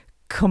had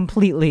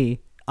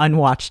completely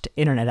unwatched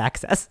internet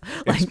access.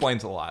 It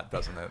explains a lot,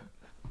 doesn't it?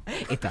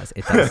 It does.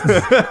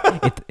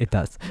 It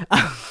does.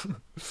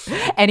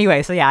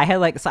 Anyway, so yeah,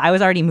 I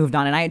was already moved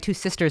on, and I had two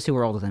sisters who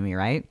were older than me,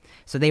 right?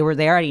 So they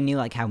already knew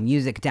like how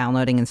music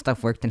downloading and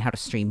stuff worked and how to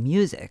stream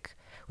music,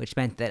 which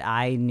meant that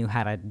I knew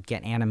how to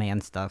get anime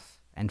and stuff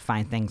and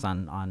find things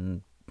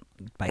on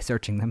by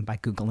searching them, by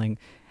Googling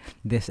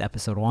this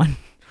episode 1.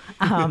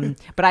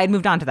 But I had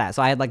moved on to that,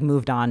 so I had like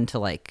moved on to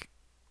like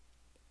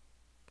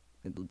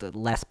the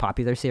less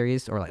popular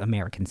series, or like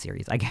American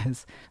series, I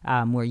guess,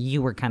 where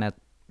you were kind of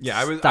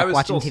I was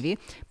watching TV.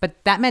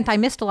 But that meant I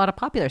missed a lot of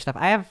popular stuff.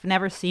 I have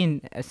never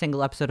seen a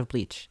single episode of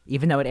Bleach,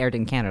 even though it aired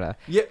in Canada.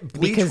 Yeah,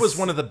 Bleach was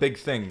one of the big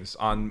things.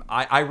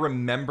 I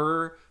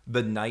remember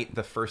the night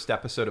the first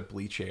episode of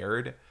Bleach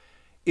aired.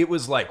 It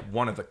was like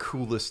one of the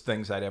coolest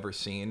things I'd ever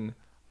seen.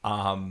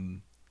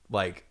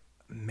 Like,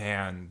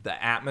 man,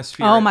 the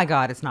atmosphere. Oh my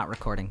God, it's not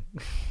recording.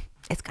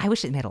 I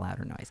wish it made a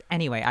louder noise.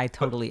 Anyway,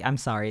 I'm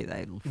sorry.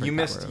 You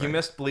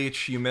missed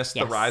Bleach. You missed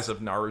the rise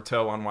of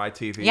Naruto on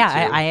YTV.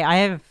 Yeah,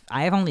 too.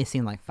 I have only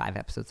seen like 5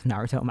 episodes of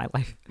Naruto in my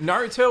life.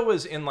 Naruto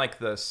was in like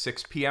the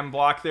 6 p.m.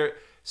 block there.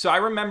 So I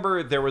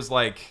remember there was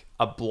like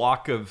a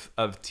block of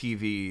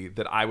TV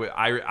that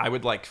I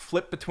would like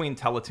flip between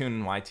Teletoon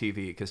and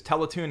YTV, because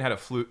Teletoon had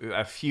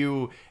a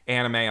few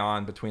anime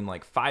on between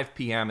like 5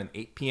 p.m. and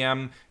 8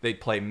 p.m. They'd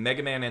play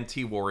Mega Man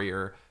NT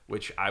Warrior,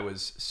 which I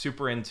was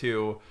super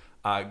into.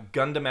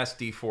 Gundam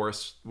SD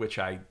Force, which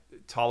I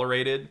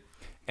tolerated,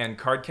 and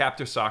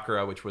Cardcaptor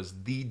Sakura, which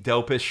was the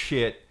dopest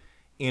shit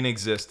in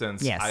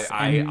existence. Yes,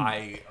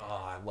 I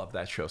love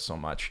that show so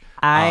much.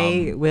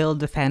 I will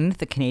defend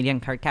the Canadian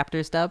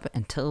Cardcaptors dub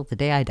until the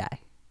day I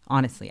die.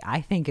 Honestly,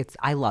 I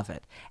love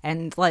it,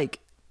 and like,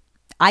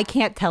 I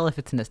can't tell if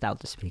it's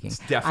nostalgia speaking. It's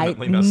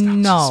definitely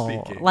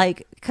nostalgia speaking.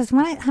 Like, because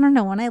when I don't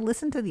know, when I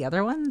listen to the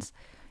other ones,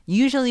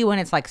 usually when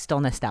it's like still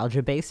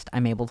nostalgia based,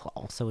 I'm able to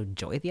also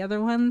enjoy the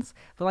other ones.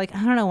 But like,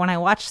 I don't know, when I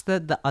watch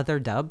the other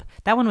dub,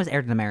 that one was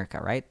aired in America,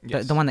 right?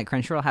 Yes. The one that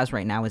Crunchyroll has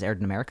right now was aired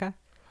in America?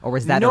 Or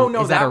was that that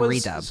was a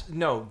was, redub?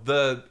 No,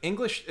 the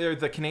English or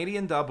the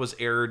Canadian dub was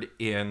aired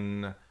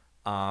in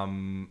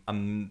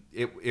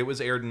it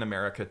was aired in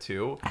America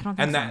too. I don't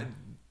think so.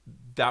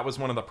 That was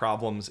one of the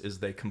problems, is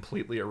they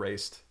completely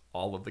erased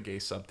all of the gay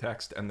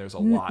subtext, and there's a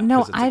lot no,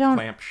 because it's a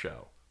clamp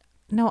show.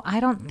 No, I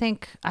don't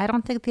think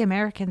the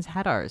Americans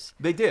had ours.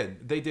 They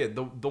did.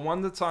 The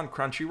one that's on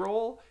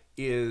Crunchyroll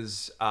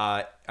is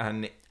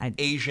an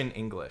Asian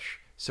English.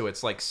 So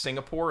it's like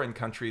Singapore and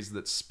countries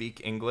that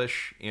speak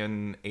English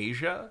in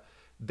Asia,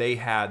 they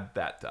had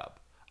that dub.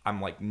 I'm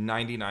like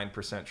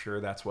 99% sure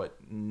that's what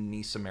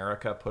Nice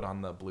America put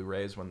on the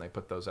Blu-rays when they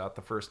put those out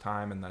the first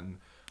time, and then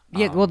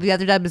well, the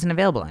other dub isn't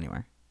available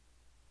anywhere.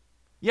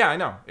 Yeah, I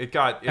know. It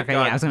got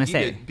I was gonna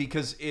say,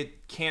 because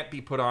it can't be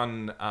put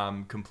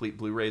on complete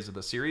Blu-rays of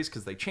the series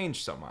because they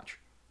changed so much.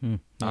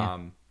 Yeah.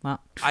 Well,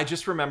 I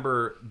just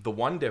remember the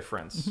one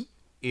difference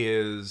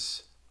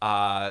is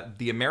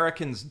the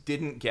Americans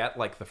didn't get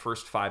like the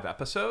first 5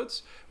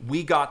 episodes.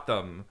 We got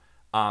them,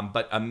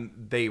 but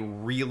they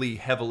really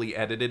heavily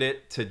edited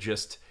it to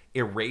just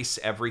erase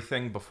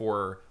everything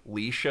before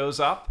Lee shows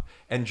up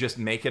and just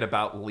make it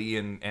about Lee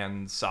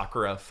and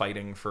Sakura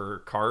fighting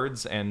for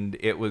cards, and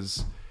it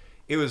was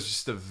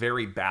just a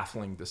very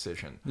baffling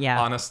decision. Yeah,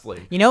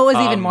 honestly. You know what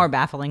was even more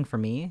baffling for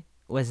me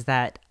was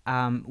that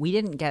we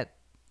didn't get.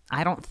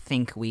 I don't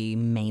think we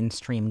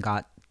mainstream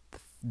got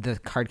the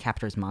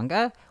Cardcaptors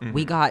manga.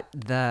 We got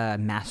the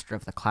Master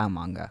of the Clown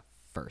manga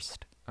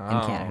first in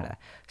Canada.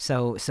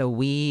 So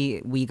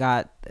we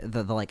got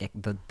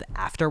the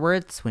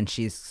afterwards when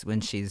she's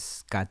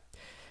got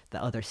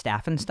the other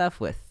staff and stuff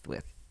with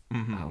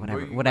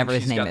whatever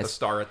his name got is. The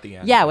star at the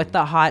end. Yeah, with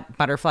the hot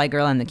butterfly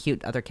girl and the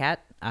cute other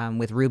cat.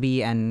 With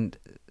Ruby and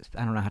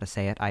I don't know how to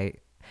say it.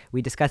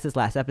 We discussed this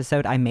last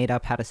episode. I made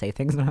up how to say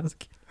things when I was a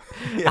kid.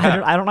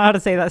 Yeah. I don't know how to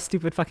say that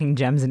stupid fucking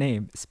gem's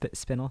name.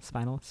 Spinal.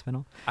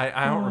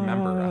 I don't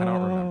remember.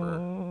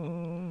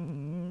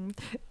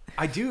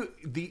 I do.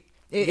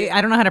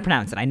 I don't know how to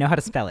pronounce it. I know how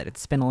to spell it.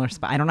 It's Spinel or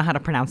I don't know how to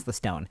pronounce the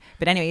stone.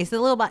 But anyway, he's the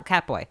little black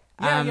cat boy.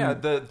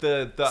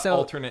 The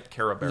alternate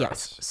Caraberos.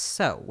 Yes.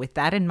 So with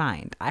that in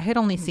mind, I had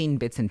only seen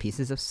bits and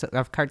pieces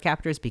of card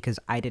captors because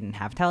I didn't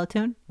have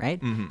Teletoon,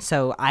 right? Mm-hmm.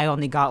 So I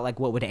only got like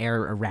what would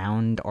air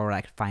around or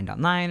I could find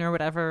online or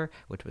whatever,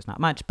 which was not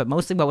much, but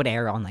mostly what would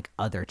air on like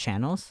other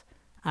channels.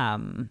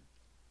 And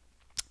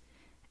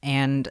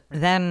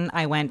then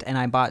I went and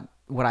I bought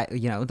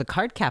the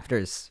Card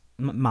Captors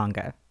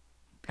manga,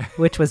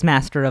 which was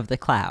Master of the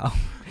Clow.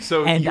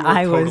 So and you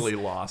were totally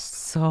lost.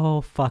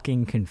 So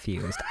fucking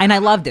confused. And I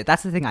loved it.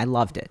 That's the thing. I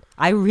loved it.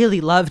 I really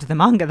loved the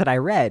manga that I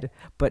read,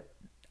 but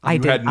I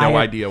had no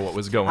idea what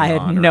was going on. I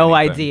had no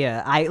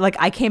idea.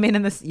 I came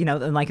in this,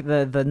 in like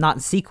the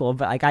not sequel,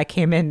 but like I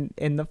came in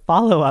the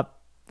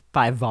follow-up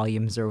 5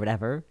 volumes or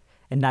whatever,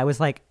 and I was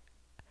like,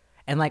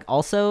 and like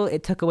also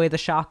it took away the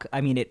shock.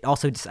 I mean, it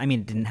also just,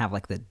 it didn't have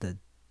like the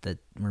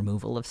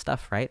removal of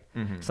stuff, right?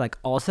 Mm-hmm. So like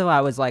also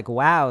I was like,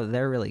 wow,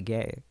 they're really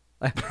gay.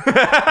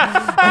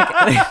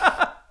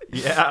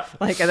 Yeah.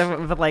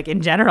 But like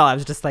in general, I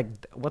was just like,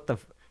 what the?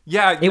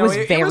 Yeah, it was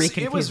very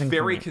confusing. It was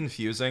very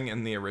confusing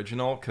in the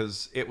original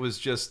because it was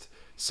just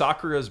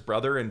Sakura's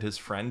brother and his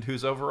friend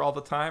who's over all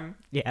the time.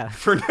 Yeah.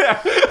 For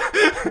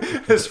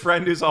his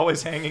friend who's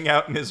always hanging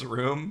out in his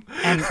room.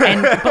 And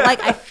but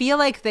like I feel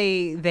like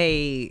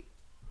they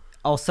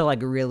also like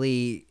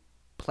really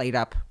played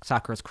up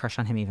Sakura's crush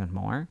on him even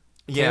more.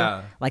 Too.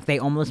 Yeah. Like they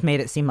almost made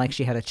it seem like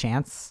she had a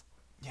chance.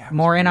 Yeah,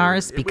 more in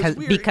ours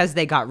because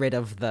they got rid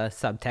of the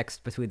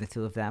subtext between the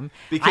two of them.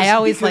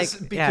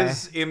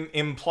 Because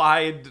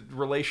implied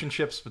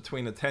relationships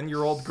between a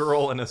 10-year-old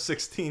girl and a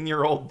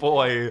 16-year-old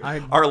boy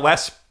are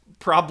less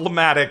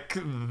problematic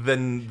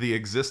than the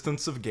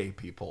existence of gay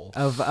people.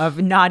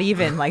 Of not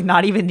even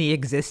the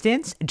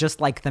existence,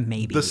 just like the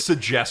maybe. The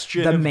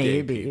suggestion the of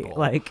maybe. Gay people.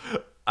 Like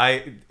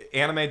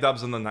anime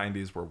dubs in the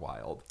 90s were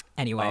wild.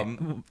 Anyway,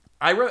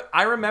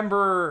 I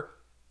remember,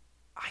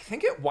 I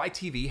think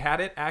YTV had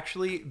it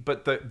actually,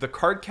 but the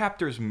Card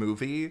Captors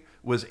movie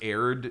was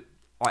aired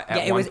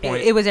at one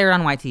point. It was aired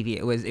on YTV.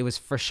 It was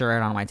for sure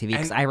aired on YTV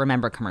because I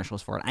remember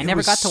commercials for it. I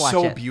never got to watch it.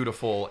 It was so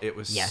beautiful. It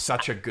was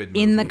such a good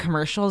movie. In the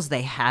commercials,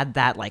 they had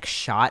that like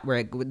shot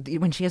where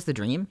when she has the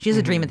dream, she has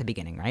a dream at the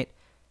beginning, right?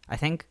 I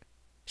think.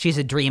 She has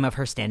a dream of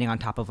her standing on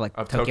top of like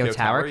Tokyo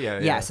Tower.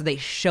 Yeah. So they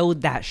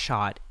showed that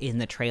shot in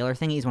the trailer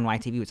thingies when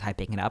YTV was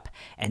hyping it up.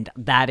 And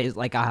that is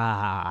like,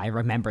 I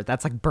remember.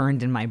 That's like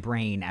burned in my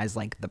brain as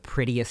like the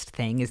prettiest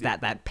thing is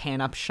that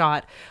pan up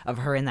shot of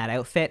her in that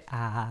outfit.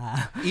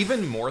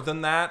 Even more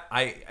than that,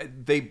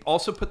 they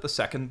also put the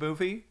second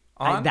movie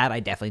on. That I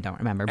definitely don't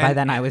remember. By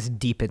then I was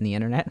deep in the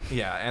internet.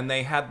 Yeah. And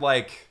they had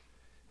like,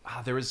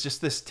 there was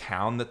just this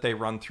town that they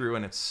run through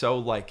and it's so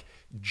like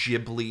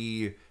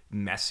Ghibli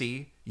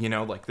messy,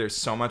 like there's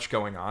so much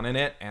going on in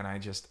it, and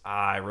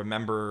I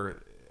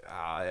remember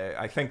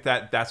I think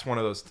that's one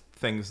of those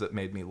things that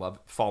made me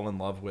fall in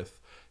love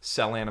with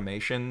cell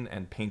animation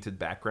and painted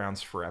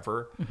backgrounds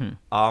forever.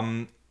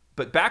 Mm-hmm.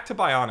 But back to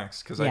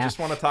Bionics, because I just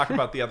want to talk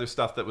about the other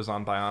stuff that was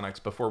on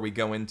Bionics before we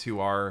go into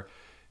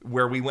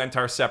where we went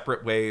our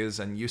separate ways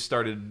and you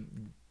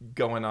started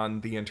going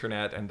on the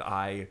internet and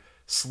I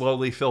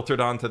slowly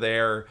filtered onto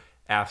there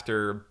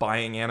after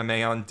buying anime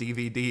on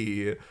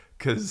DVD.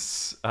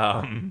 Because,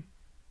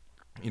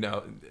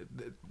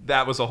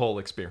 that was a whole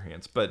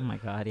experience. But oh my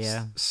God,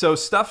 yeah. So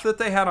stuff that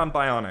they had on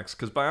Bionics,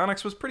 because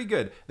Bionics was pretty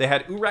good. They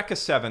had Eureka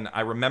 7.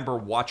 I remember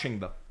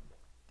watching the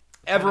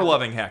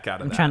ever-loving heck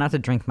out of that. I'm trying not to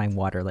drink my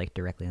water, like,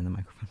 directly in the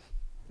microphone.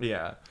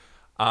 Yeah.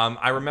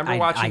 I remember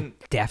watching...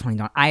 I definitely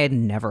don't. I had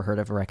never heard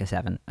of Eureka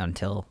 7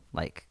 until,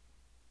 like...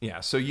 Yeah,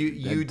 so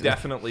you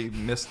definitely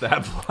missed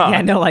that vlog.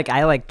 Yeah, no,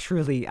 like,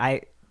 truly...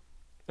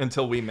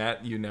 Until we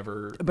met, you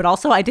never... But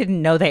also, I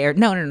didn't know they aired...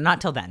 No,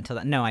 not till then.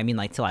 No, I mean,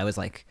 like, till I was,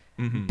 like,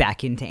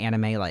 back into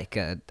anime, like,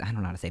 I don't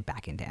know how to say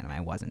back into anime.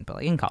 I wasn't, but,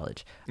 like, in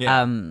college.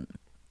 Yeah.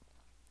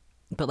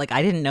 But, like,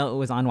 I didn't know it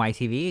was on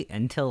YTV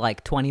until,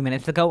 like, 20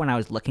 minutes ago when I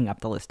was looking up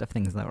the list of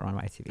things that were on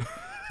YTV.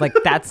 Like,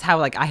 that's how,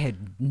 like, I had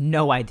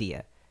no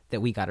idea that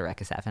we got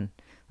Eureka 7.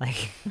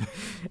 Like,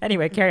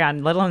 anyway, carry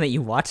on. Let alone that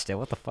you watched it.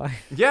 What the fuck?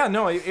 Yeah,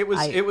 no, it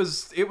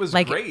was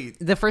like, great.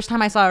 The first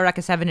time I saw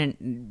Eureka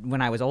 7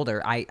 when I was older,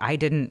 I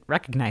didn't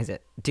recognize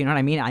it. Do you know what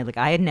I mean?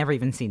 I had never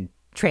even seen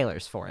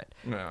trailers for it.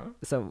 No.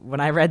 So when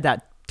I read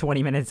that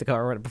 20 minutes ago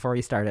or before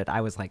we started,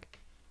 I was like,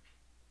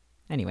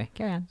 anyway,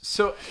 carry on.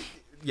 So,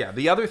 yeah,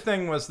 the other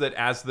thing was that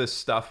as this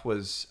stuff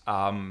was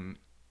airing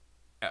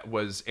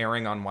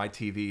on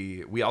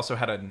YTV, we also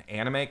had an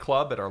anime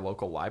club at our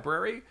local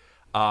library.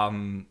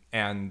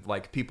 And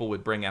like people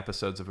would bring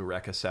episodes of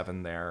Eureka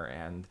 7 there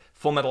and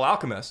Full Metal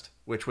Alchemist,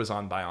 which was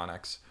on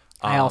Bionics.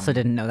 I also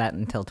didn't know that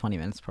until 20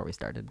 minutes before we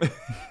started.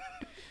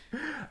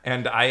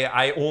 And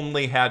I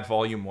only had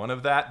volume 1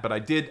 of that, but I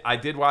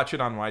did watch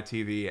it on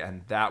YTV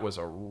and that was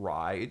a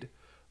ride.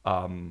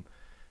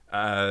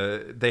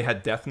 They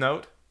had Death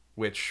Note,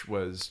 which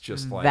was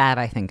just like that.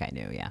 I think I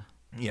knew. Yeah.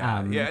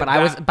 Yeah.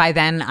 But by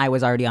then I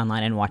was already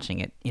online and watching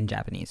it in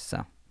Japanese.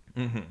 So.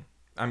 Mm-hmm.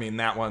 I mean,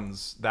 that one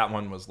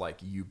was like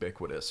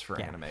ubiquitous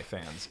for anime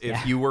fans. If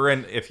Yeah. you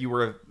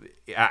were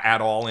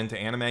at all into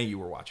anime, you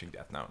were watching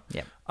Death Note.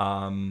 Yep.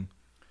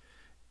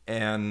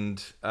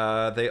 And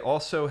they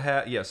also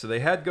had so they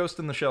had Ghost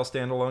in the Shell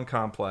standalone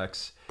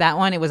complex. That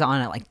one, it was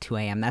on at like 2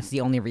 a.m. That's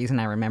the only reason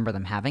I remember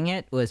them having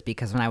it, was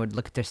because when I would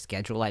look at their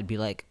schedule, I'd be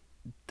like,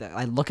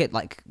 I'd look at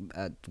like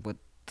what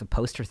the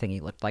poster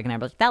thingy looked like, and I'd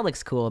be like, that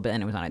looks cool, but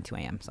then it was on at 2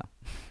 a.m. So.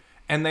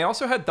 And they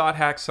also had Dot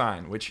Hack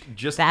Sign, which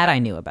just... That I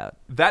knew about.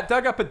 That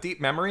dug up a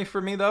deep memory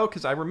for me, though,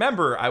 because I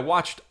remember I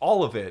watched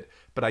all of it,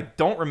 but I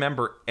don't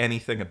remember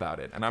anything about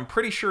it. And I'm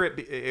pretty sure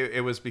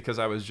it was because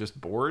I was just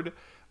bored.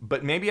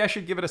 But maybe I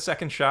should give it a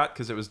second shot,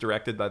 because it was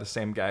directed by the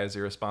same guy as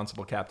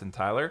Irresponsible Captain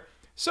Tyler.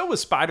 So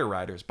was Spider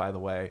Riders, by the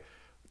way.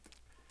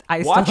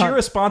 Watch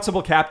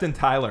Irresponsible Captain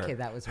Tyler. Okay,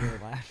 that was really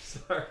loud.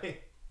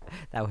 Sorry.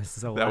 That was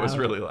so loud. That was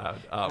really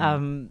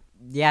loud.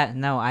 Yeah,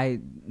 no, I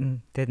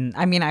didn't.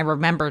 I mean, I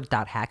remember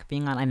Dot Hack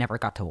being on. I never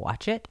got to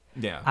watch it.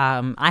 Yeah.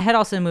 I had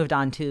also moved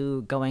on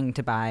to going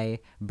to buy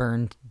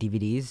burned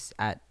DVDs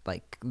at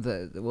like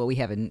what we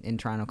have in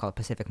Toronto called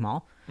Pacific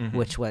Mall,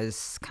 which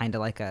was kind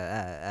of like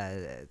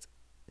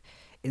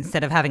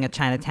instead of having a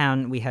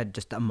Chinatown, we had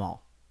just a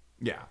mall.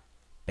 Yeah.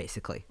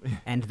 Basically.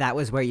 And that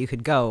was where you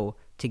could go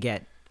to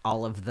get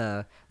all of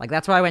the, like,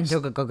 that's where I went to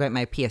go get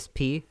my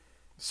PSP.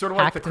 Sort of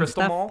like the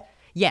Crystal Mall?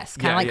 Yes,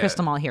 kind of like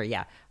Crystal Mall here,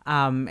 yeah.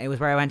 It was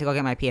where I went to go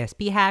get my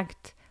PSP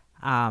hacked.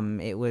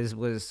 It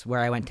was where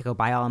I went to go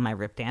buy all of my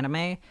ripped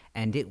anime,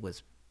 and it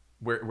was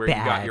where bad.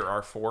 You got your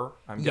R4,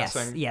 I'm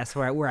guessing? Yes,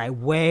 where I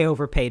way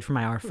overpaid for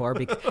my R4.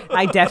 Because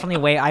I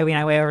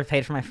way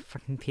overpaid for my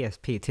fucking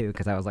PSP, too,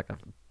 because I was like a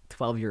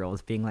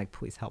 12-year-old being like,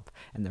 please help.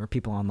 And there were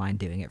people online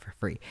doing it for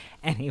free.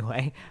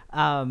 Anyway,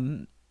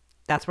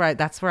 that's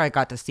where I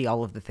got to see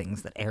all of the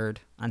things that aired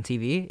on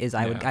TV.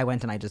 I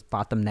went and I just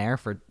bought them there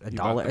for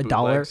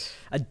 $1,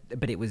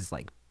 but it was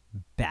like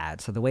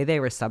bad. So the way they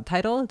were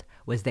subtitled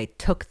was they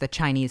took the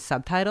Chinese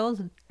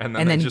subtitles and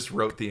then just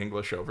wrote the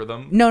English over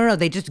them. No,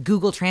 they just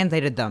Google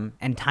translated them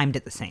and timed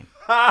it the same.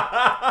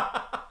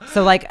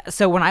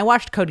 So when I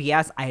watched Code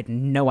Geass, I had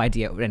no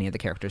idea what any of the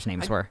characters'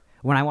 names were.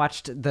 When I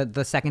watched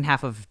the second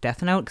half of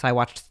Death Note, because I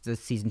watched the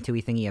season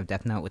 2-y thingy of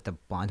Death Note with the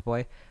blonde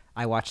boy,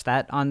 I watched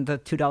that on the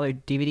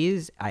 $2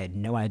 DVDs. I had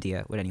no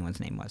idea what anyone's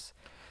name was.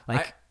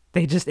 Like,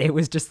 it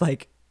was just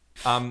like...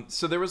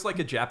 So there was like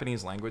a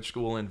Japanese language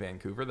school in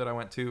Vancouver that I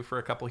went to for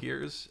a couple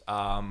years.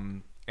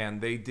 And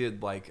they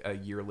did like a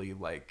yearly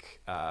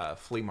like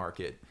flea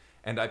market.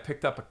 And I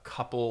picked up a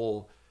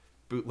couple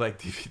bootleg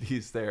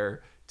DVDs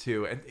there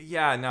too.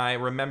 And I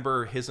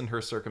remember His and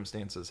Her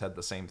Circumstances had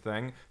the same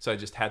thing. So I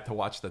just had to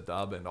watch the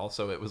dub. And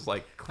also it was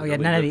like...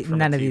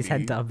 none of these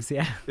had dubs,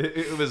 yeah.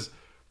 It was...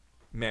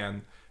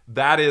 Man...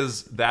 That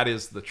is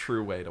the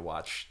true way to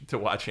watch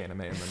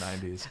anime in the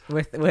 90s.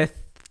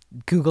 With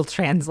Google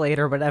Translate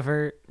or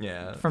whatever.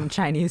 Yeah. From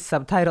Chinese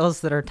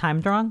subtitles that are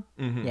timed wrong.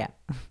 Mm-hmm. Yeah.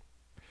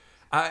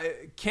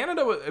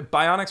 Canada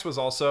Bionics was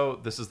also,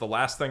 this is the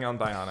last thing on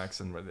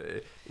Bionics, and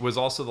it was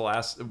also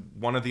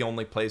one of the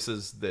only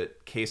places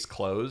that Case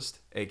Closed,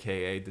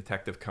 aka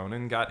Detective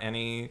Conan, got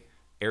any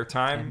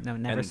airtime. No,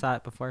 never saw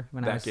it before.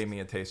 That gave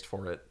me a taste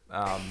for it.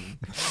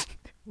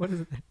 What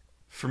is it?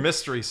 For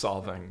mystery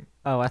solving.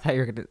 Oh, I thought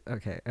you were gonna.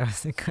 Okay, I was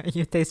thinking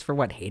you taste for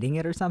what, hating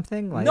it or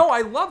something. Like, no,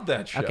 I love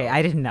that show. Okay,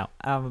 I didn't know.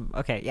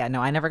 Okay, yeah,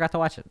 no, I never got to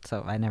watch it,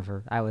 so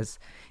I was,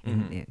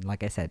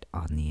 like I said,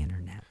 on the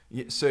internet.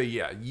 So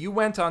you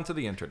went onto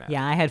the internet.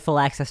 Yeah, I had full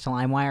access to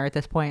LimeWire at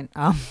this point.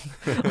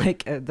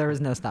 There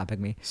was no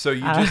stopping me. So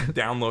you just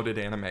downloaded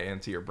anime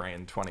into your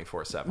brain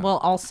 24/7. Well,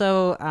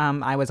 also,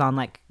 I was on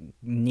like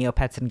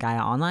Neopets and Gaia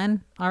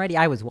Online already.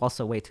 I was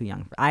also way too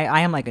young.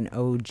 I am like an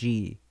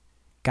OG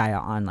Gaia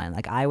Online.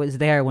 Like, I was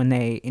there when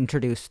they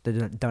introduced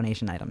the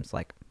donation items.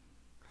 Like,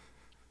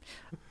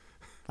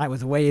 I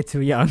was way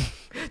too young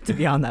to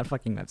be on that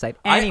fucking website.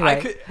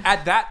 Anyway,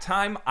 at that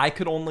time, I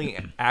could only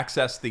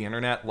access the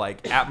internet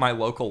like at my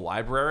local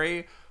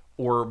library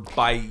or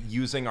by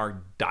using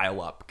our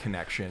dial-up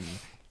connection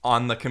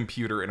on the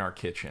computer in our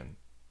kitchen.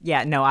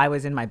 Yeah, no, I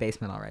was in my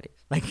basement already.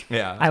 Like,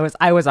 yeah,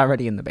 I was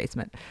already in the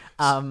basement.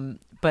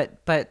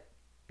 But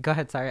go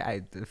ahead. Sorry,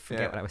 I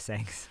forget what I was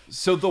saying.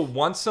 So the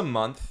once a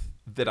month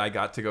that I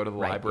got to go to the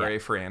library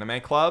for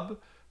anime club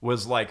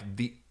was like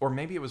or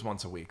maybe it was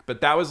once a week, but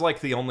that was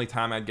like the only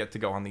time I'd get to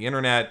go on the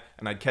internet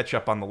and I'd catch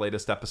up on the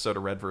latest episode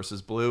of Red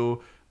versus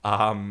Blue.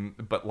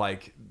 But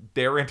like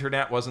their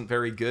internet wasn't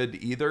very good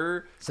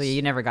either. So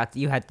you never got,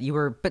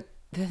 but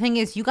the thing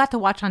is, you got to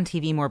watch on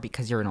TV more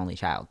because you're an only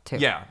child too.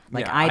 Yeah.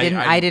 Like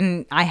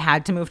I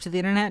had to move to the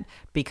internet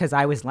because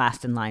I was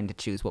last in line to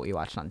choose what we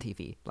watched on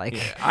TV. Like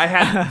I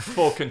had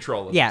full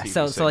control of the TV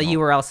so signal. you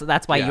were also,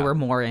 that's why you were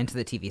more into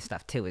the TV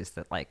stuff too, is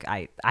that like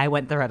I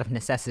went there out of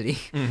necessity.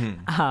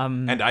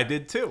 Mm-hmm. And I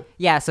did too.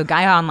 Yeah, so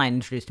Gaia Online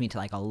introduced me to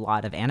like a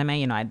lot of anime.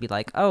 You know, I'd be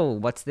like, oh,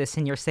 what's this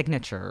in your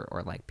signature?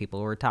 Or like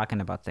people were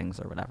talking about things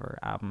or whatever.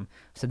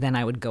 So then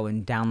I would go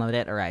and download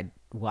it, or I'd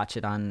watch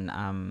it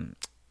on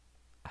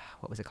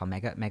what was it called?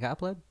 Mega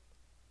Upload?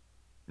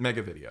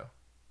 Mega Video.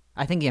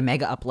 I think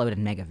Mega uploaded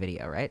Mega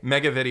Video, right?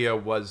 Mega Video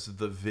was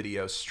the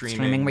video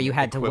streaming where you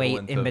had to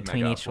wait in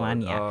between each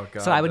one. Yeah. Oh,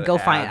 God, so I would go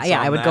find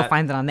go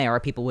find it on there, or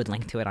people would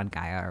link to it on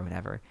Gaia or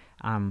whatever.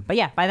 But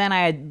yeah, by then I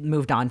had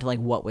moved on to like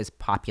what was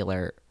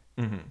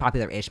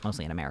popular-ish,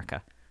 mostly in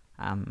America.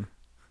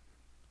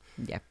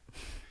 Yeah.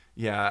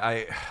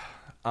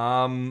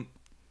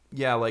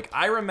 Yeah, like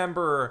I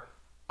remember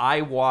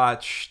I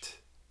watched.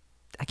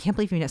 I can't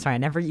believe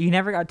you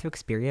never got to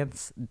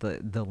experience the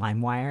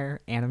LimeWire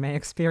anime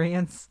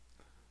experience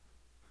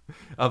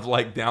of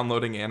like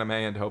downloading anime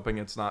and hoping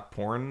it's not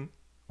porn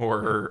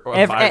or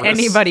a virus.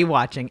 Anybody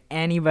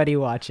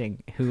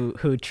watching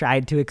who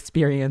tried to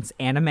experience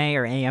anime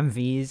or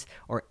AMVs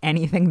or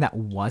anything that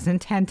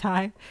wasn't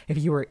hentai, if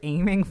you were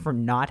aiming for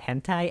not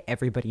hentai,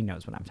 everybody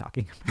knows what I'm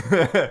talking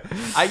about.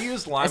 I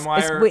used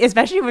LimeWire,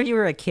 especially when you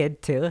were a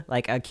kid too.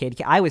 Like a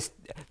kid, I was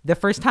the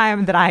first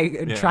time that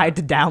I tried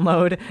to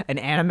download an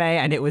anime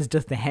and it was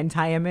just the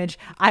hentai image.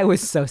 I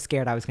was so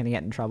scared I was going to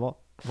get in trouble.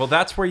 Well,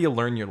 that's where you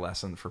learn your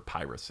lesson for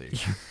piracy.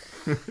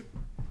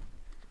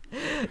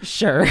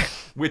 Sure.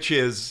 Which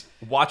is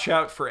watch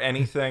out for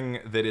anything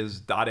that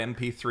is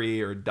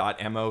 .mp3 or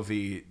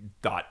 .mov.exe.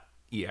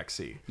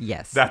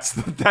 Yes. That's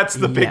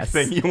the big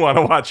thing you want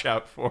to watch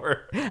out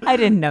for. I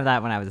didn't know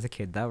that when I was a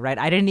kid though, right?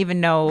 I didn't even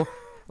know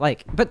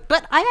like but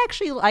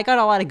I got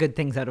a lot of good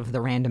things out of the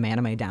random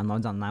anime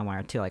downloads on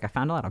LimeWire too. Like I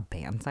found a lot of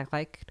bands I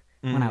liked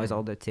when I was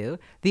older too.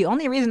 The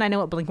only reason I know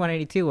what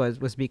Blink-182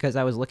 was because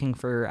I was looking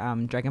for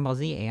Dragon Ball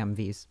Z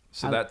AMVs.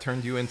 So that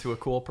turned you into a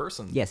cool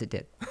person. Yes, it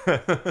did.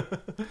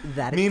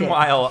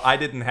 Meanwhile, I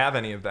didn't have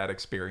any of that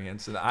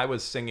experience, and I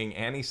was singing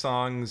Annie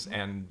songs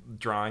and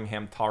drawing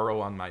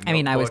Hamtaro on my notebooks. I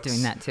mean, I was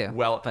doing that too.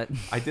 Well, but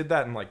I did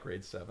that in like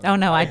grade 7. Oh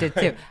no, I did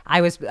too.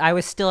 I was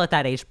still at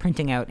that age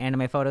printing out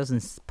anime photos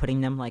and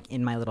putting them like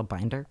in my little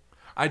binder.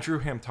 I drew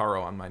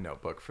Hamtaro on my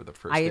notebook for the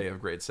first day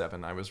of grade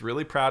 7. I was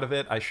really proud of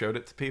it. I showed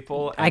it to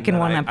people. I can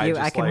one-up you.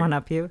 I can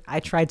one-up you. I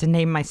tried to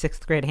name my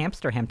 6th grade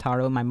hamster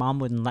Hamtaro. My mom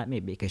wouldn't let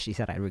me because she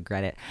said I'd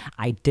regret it.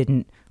 I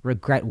didn't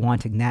regret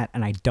wanting that,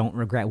 and I don't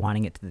regret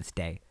wanting it to this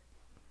day.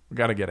 We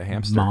got to get a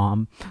hamster.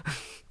 Mom.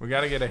 We got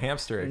to get a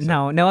hamster.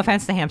 No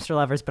offense to hamster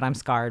lovers, but I'm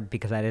scarred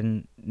because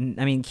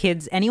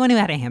kids, anyone who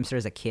had a hamster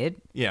as a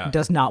kid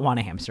does not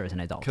want a hamster as an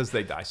adult. Because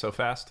they die so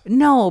fast?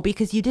 No,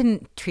 because you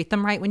didn't treat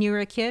them right when you were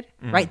a kid,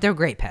 right? They're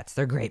great pets.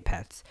 Like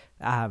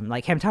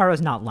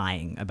Hamtaro's not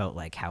lying about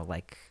like how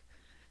like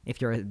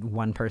if you're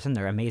one person,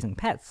 they're amazing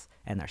pets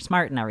and they're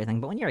smart and everything.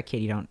 But when you're a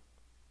kid,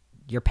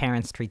 your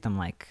parents treat them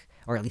like,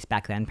 or at least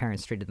back then,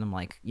 parents treated them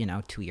like,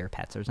 2-year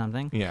pets or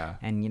something. Yeah.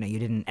 And, you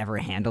didn't ever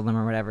handle them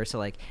or whatever. So,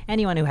 like,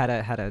 anyone who had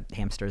a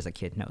hamster as a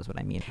kid knows what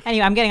I mean.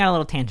 Anyway, I'm getting on a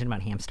little tangent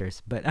about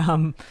hamsters. But,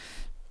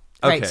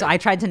 right, so I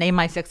tried to name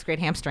my 6th grade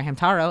hamster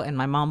Hamtaro, and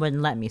my mom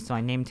wouldn't let me. So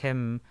I named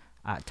him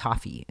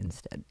Toffee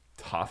instead.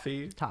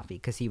 Toffee? Toffee,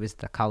 because he was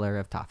the color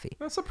of toffee.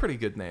 That's a pretty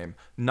good name.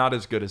 Not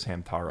as good as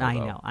Hamtaro,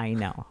 though. I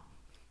know.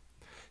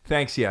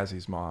 Thanks,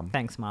 Yazy's mom.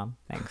 Thanks, Mom.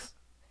 Thanks.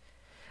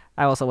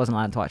 I also wasn't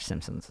allowed to watch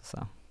Simpsons,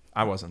 so...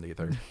 I wasn't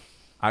either.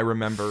 I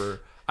remember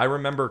I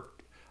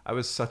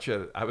was such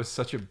a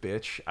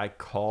bitch. I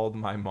called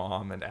my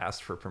mom and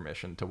asked for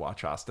permission to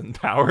watch Austin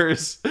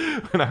Powers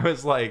when I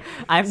was like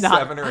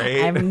 7 or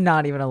 8. I'm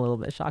not even a little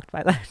bit shocked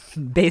by that.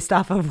 Based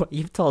off of what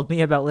you've told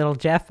me about little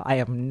Jeff, I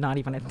am not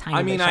even a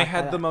tiny bit shocked I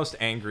had by the that. most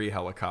angry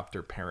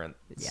helicopter parent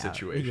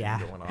situation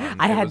going on.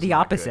 I had the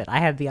opposite. I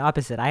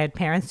had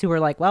parents who were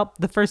like, well,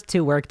 the first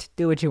 2 worked.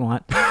 Do what you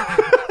want.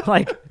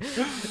 Like,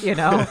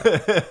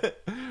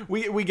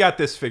 We got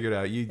this figured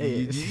out.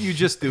 You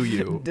just do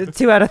you.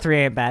 2 out of 3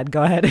 ain't bad.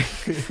 Go ahead.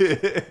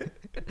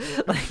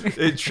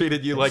 It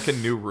treated you like a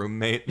new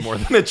roommate more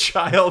than a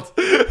child.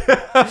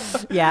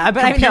 Yeah,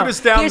 but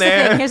Computers down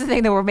there. Here's the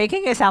thing, though. We're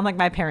making it sound like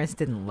my parents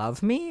didn't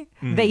love me.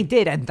 They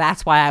did, and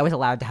that's why I was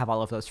allowed to have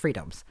all of those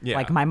freedoms. Yeah.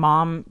 Like, my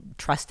mom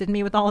trusted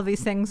me with all of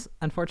these things,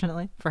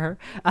 unfortunately, for her.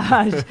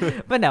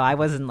 But no, I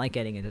wasn't, like,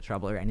 getting into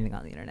trouble or anything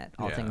on the internet.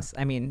 All things,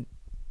 I mean...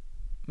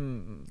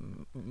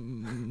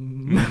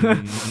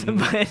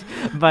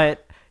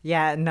 but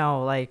yeah,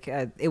 no, like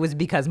it was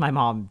because my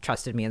mom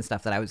trusted me and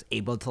stuff that I was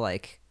able to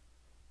like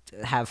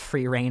have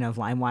free reign of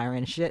LimeWire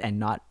and shit and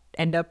not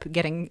end up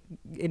getting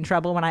in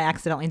trouble when I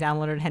accidentally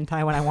downloaded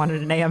hentai when I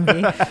wanted an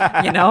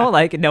AMV.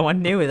 Like no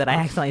one knew that I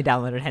accidentally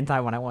downloaded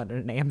hentai when I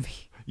wanted an AMV.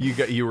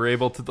 You were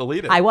able to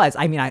delete it. I was.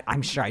 I mean,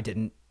 I'm sure I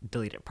didn't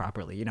delete it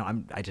properly.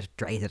 I just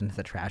dragged it into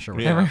the trash or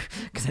whatever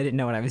because I didn't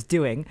know what I was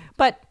doing.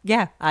 But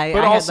yeah,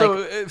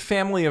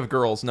 family of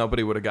girls,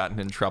 nobody would have gotten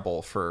in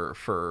trouble for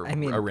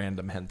a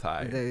random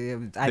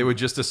hentai. They would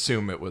just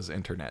assume it was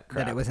internet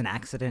crap. That it was an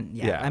accident.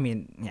 Yeah. I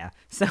mean, yeah.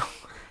 So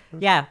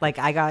yeah, like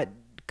I got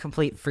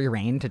complete free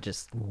reign to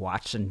just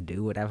watch and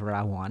do whatever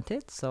I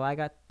wanted. So I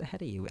got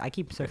ahead of you. I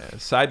keep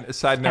surfing.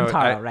 Side note,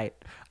 right?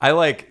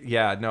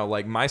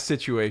 My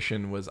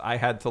situation was I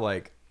had to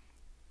like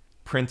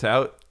print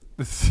out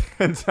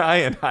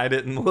hentai and hide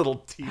it in little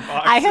tea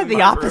box. I had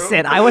the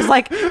opposite. I was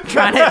like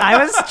trying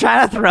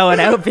to throw it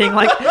out, being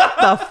like,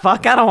 the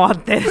fuck, I don't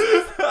want this.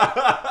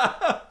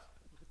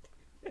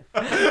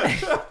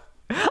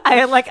 I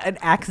had like an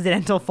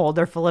accidental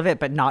folder full of it,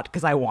 but not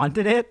because I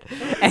wanted it.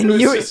 And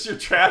it was just your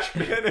trash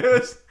bin.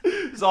 It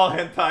was all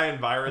hentai and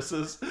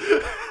viruses.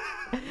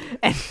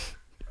 And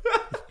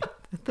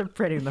they're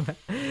printing them.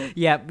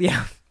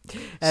 Yeah.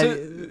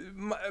 So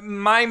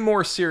my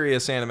more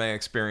serious anime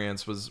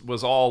experience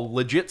was all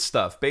legit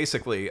stuff,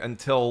 basically,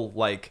 until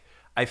like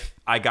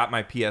I got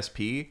my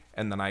PSP,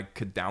 and then I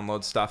could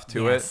download stuff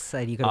to it. Yes,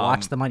 and you could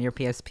watch them on your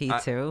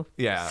PSP too.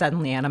 Yeah.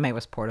 Suddenly anime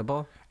was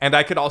portable. And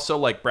I could also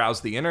like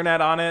browse the internet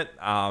on it.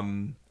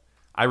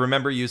 I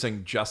remember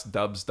using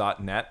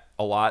justdubs.net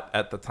a lot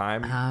at the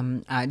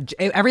time.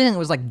 Everything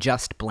was like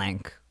just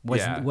blank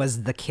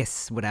was the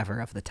kiss whatever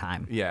of the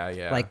time.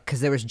 Yeah. Like,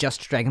 because there was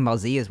just Dragon Ball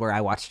Z is where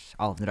I watched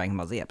all of the Dragon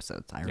Ball Z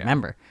episodes. I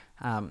remember.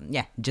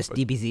 Just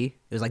DBZ.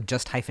 It was like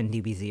just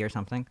 -DBZ or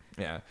something.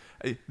 Yeah.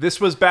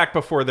 This was back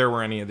before there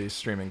were any of these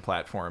streaming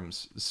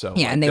platforms. So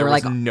yeah, and they there were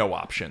was like no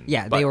option.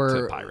 Yeah, but they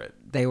were to pirate.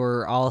 They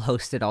were all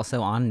hosted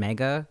also on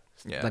Mega.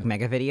 Yeah. Like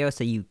Mega Video,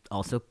 so you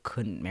also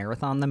couldn't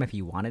marathon them if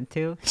you wanted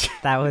to.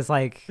 That was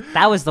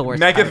the worst.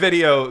 Mega part.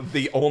 Video,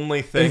 the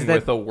only thing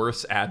with a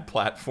worse ad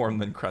platform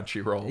than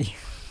Crunchyroll.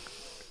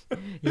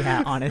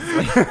 Yeah,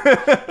 honestly,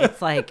 it's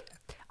like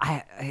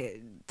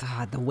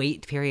the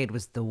wait period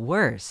was the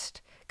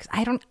worst.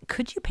 Because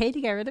could you pay to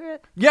get rid of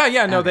it?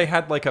 Yeah, no, they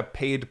had like a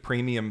paid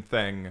premium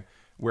thing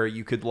where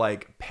you could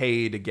like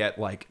pay to get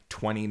like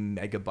 20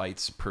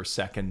 megabytes per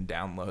second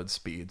download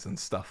speeds and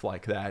stuff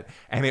like that.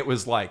 And it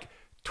was like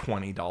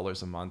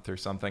 $20 a month or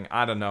something.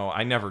 I don't know.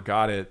 I never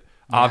got it.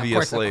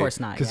 Obviously, of course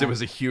not, because it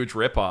was a huge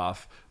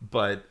ripoff.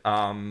 But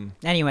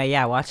anyway,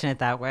 yeah, watching it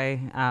that way,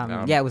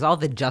 it was all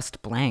the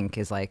just blank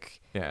is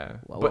like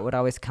what would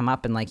always come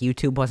up, and like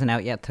YouTube wasn't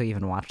out yet to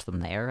even watch them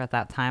there at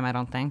that time. I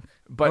don't think,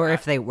 or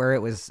if they were,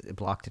 it was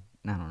blocked.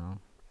 I don't know.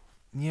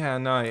 Yeah,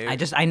 no.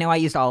 I know I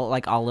used all.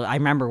 I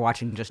remember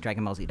watching just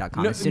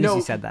DragonBallZ.com as soon as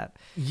you said that.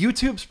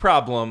 YouTube's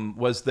problem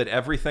was that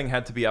everything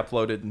had to be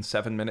uploaded in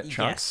 7-minute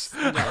chunks.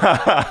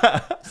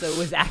 Yes. So it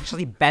was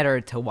actually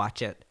better to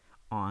watch it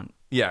on.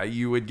 Yeah,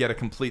 you would get a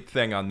complete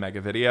thing on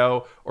Mega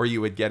Video, or you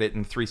would get it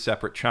in 3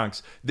 separate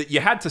chunks that you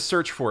had to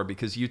search for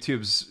because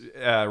YouTube's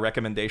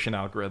recommendation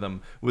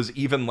algorithm was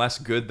even less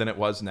good than it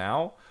was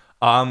now.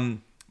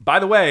 By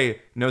the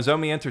way,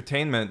 Nozomi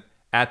Entertainment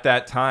at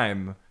that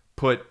time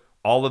put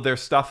all of their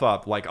stuff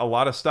up. Like, a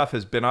lot of stuff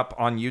has been up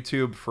on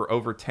YouTube for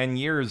over 10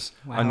 years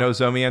on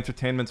Nozomi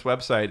Entertainment's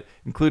website,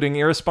 including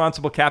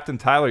Irresponsible Captain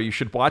Tyler. You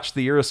should watch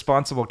the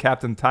Irresponsible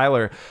Captain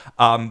Tyler.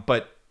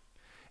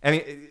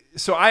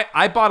 So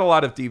I bought a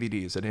lot of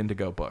DVDs at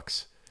Indigo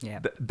Books. Yeah.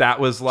 That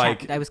was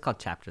like... that was called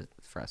Chapters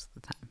for us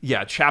at the time.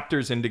 Yeah,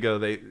 Chapters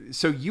Indigo.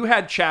 So you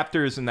had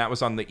Chapters, and that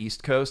was on the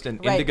East Coast, and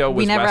Indigo was West Coast.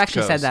 We never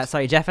actually said that.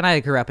 Sorry, Jeff and I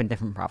grew up in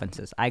different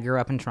provinces. I grew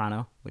up in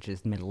Toronto, which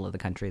is middle of the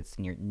country. It's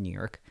near New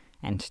York.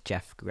 And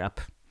Jeff grew up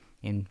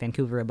in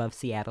Vancouver above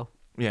Seattle.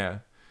 Yeah.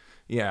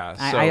 Yeah.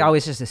 So, I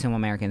always just assume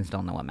Americans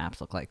don't know what maps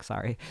look like.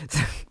 Sorry.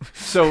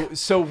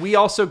 So we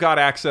also got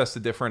access to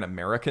different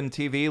American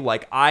TV.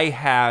 Like I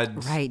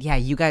had... Right. Yeah.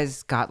 You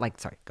guys got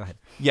sorry, go ahead.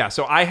 Yeah.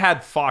 So I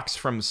had Fox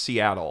from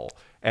Seattle.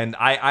 And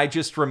I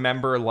just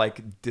remember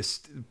like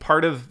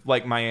part of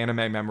like my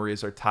anime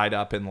memories are tied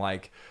up in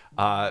like...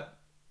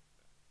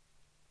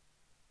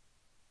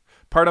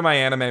 Part of my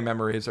anime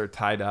memories are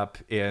tied up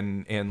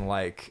in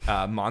like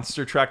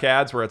monster truck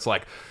ads where it's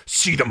like,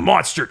 see the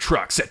monster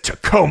trucks at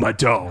Tacoma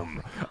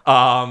Dome.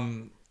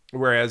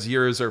 Whereas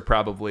yours are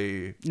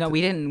probably... No, we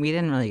didn't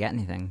really get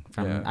anything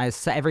from...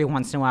 every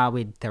once in a while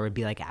there would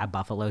be like a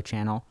Buffalo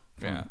channel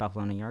from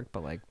Buffalo, New York,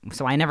 but like,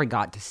 so I never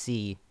got to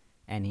see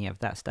any of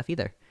that stuff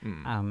either.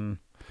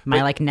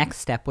 My next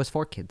step was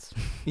 4Kids.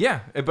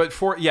 Yeah, but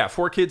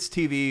 4Kids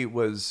TV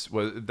was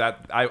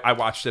that I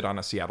watched it on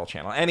a Seattle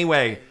channel.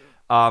 Anyway,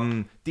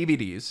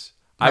 DVDs.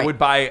 Right. I would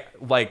buy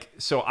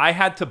so I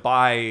had to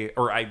buy,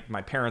 or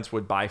my parents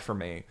would buy for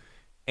me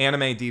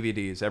anime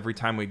DVDs every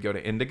time we'd go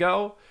to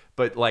Indigo,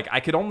 but like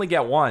I could only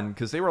get one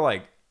because they were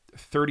like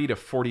 $30 to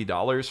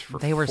 $40 for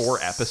 4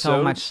 episodes.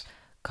 So much.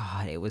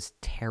 God, it was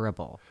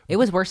terrible. It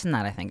was worse than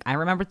that, I think. I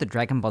remember the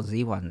Dragon Ball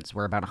Z ones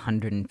were about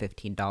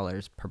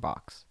 $115 per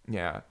box.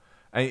 Yeah.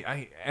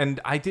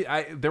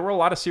 There were a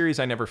lot of series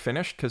I never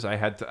finished because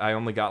I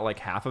only got like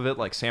half of it,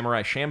 like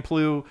Samurai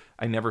Champloo.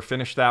 I never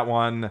finished that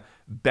one.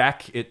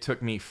 Beck, it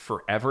took me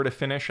forever to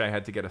finish. I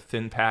had to get a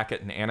thin pack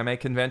at an anime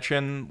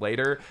convention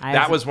later.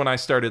 That was when I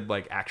started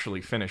like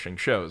actually finishing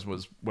shows,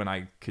 was when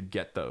I could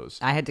get those.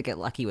 I had to get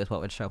lucky with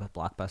what would show up at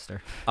Blockbuster.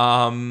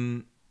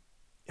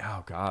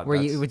 Oh God!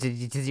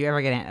 Did you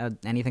ever get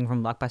anything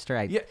from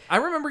Blockbuster? I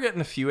remember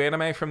getting a few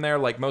anime from there,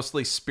 like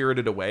mostly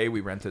Spirited Away.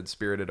 We rented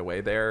Spirited Away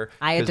there.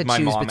 I had to my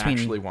choose mom between...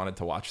 actually wanted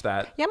to watch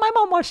that. Yeah, my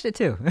mom watched it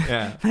too.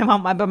 Yeah, my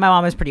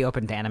mom is pretty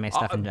open to anime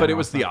stuff in general. But it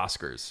was the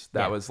Oscars.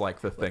 That was like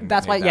the thing.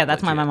 That's why. Yeah,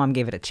 that's why my mom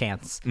gave it a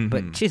chance. Mm-hmm.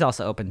 But she's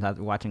also open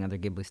to watching other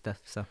Ghibli stuff.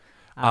 So,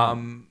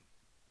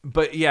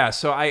 but yeah,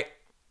 so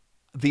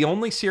the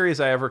only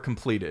series I ever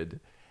completed,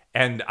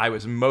 and I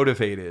was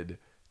motivated.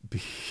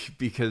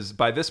 Because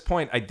by this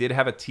point I did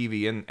have a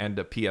TV and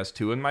a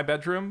PS2 in my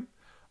bedroom.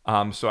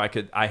 So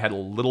I had a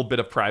little bit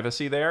of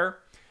privacy there.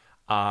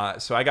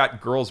 So I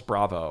got Girls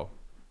Bravo,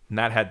 and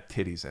that had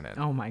titties in it.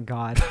 Oh my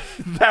god.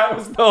 That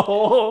was the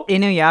whole.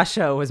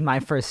 Inuyasha was my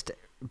first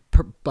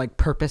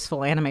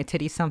purposeful anime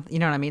titty something. You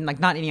know what I mean? Like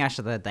not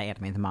Inuyasha the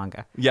anime, the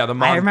manga. Yeah, the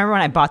manga. I remember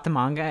when I bought the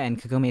manga and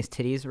Kagome's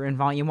titties were in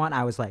volume 1.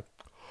 I was like,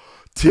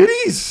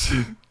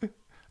 titties.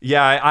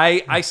 Yeah,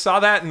 I saw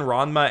that in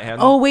Ranma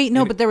and. Oh wait,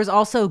 no, but there was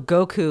also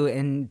Goku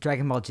in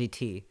Dragon Ball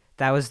GT.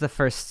 That was the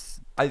first.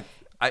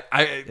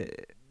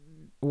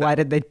 Why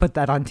did they put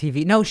that on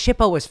TV? No,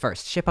 Shippo was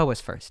first.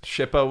 Shippo's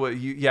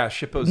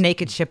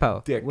naked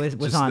Shippo dick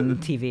was on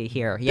TV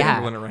here.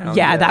 Yeah, around.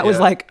 Yeah, that was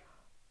like.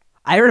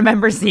 I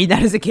remember seeing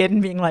that as a kid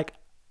and being like,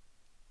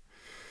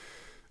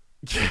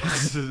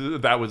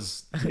 that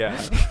was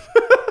yeah.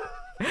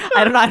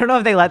 I don't know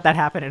if they let that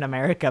happen in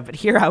America, but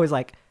here I was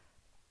like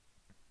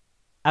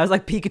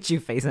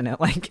Pikachu facing it,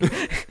 like.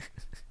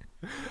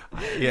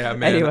 Yeah,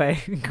 man. Anyway,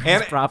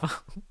 Bravo.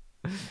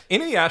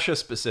 Inuyasha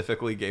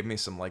specifically gave me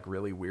some like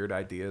really weird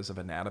ideas of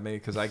anatomy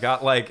because I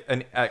got like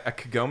a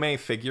Kagome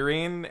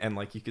figurine and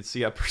like you could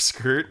see up her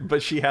skirt,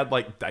 but she had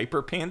like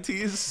diaper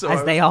panties. So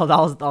as they all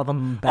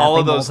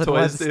of those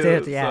toys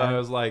did. Yeah, so I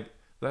was like,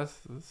 this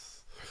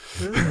is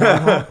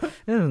normal. This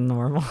is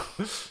normal.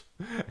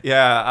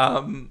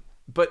 Yeah,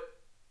 but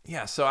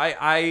yeah, so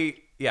I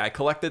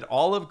collected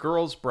all of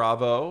Girls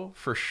Bravo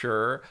for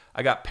sure.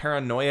 I got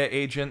Paranoia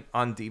Agent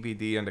on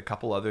DVD and a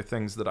couple other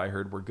things that I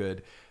heard were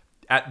good.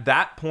 At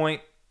that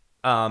point,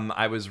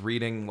 I was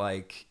reading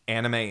like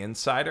Anime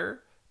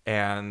Insider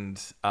and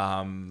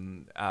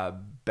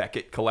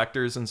Beckett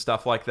Collectors and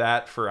stuff like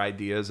that for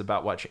ideas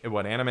about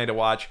what anime to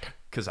watch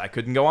because I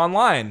couldn't go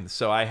online.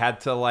 So I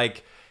had to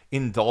like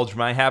indulge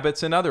my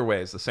habits in other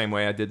ways, the same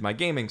way I did my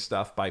gaming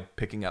stuff by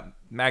picking up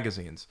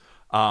magazines.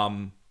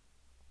 And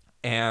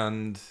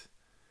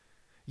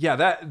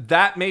yeah,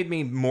 that made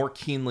me more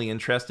keenly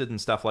interested in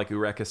stuff like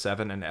Eureka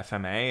 7 and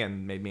FMA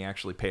and made me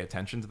actually pay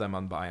attention to them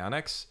on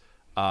Bionics.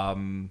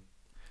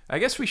 I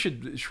guess we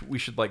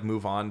should like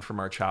move on from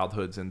our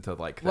childhoods into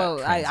like that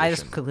transition. I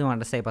just quickly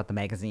wanted to say about the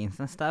magazines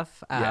and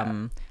stuff.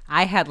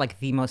 I had like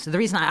the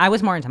reason I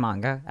was more into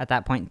manga at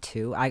that point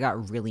too. I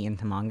got really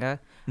into manga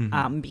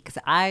because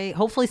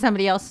hopefully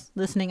somebody else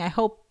listening, I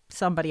hope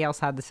somebody else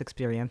had this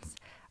experience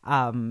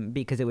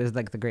because it was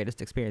like the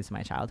greatest experience of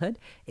my childhood,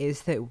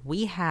 is that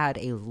we had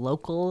a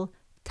local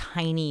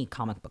tiny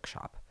comic book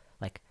shop.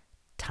 Like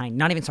tiny,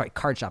 not even,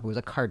 card shop. It was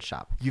a card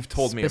shop. You've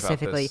told me about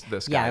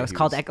this guy. Yeah, it was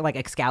called like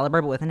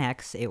Excalibur, but with an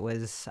X. It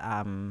was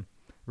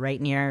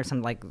right near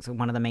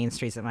one of the main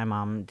streets that my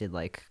mom did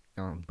like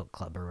book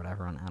club or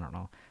whatever on. I don't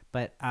know,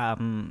 but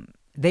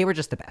they were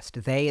just the best.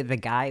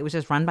 It was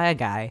just run by a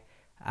guy,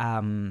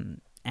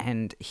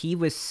 and he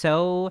was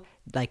so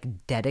like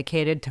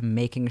dedicated to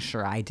making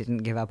sure I didn't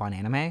give up on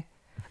anime.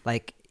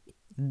 Like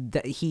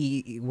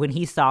when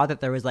he saw that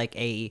there was like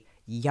a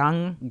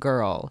young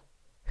girl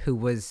who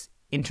was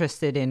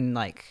interested in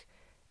like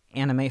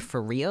anime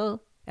for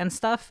real and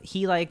stuff,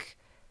 he like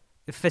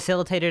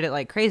facilitated it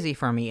like crazy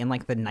for me in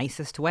like the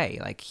nicest way.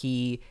 Like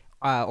he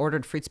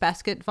ordered Fruits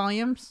Basket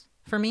volumes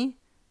for me,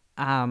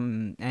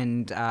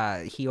 and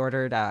he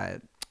ordered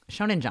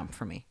Shonen Jump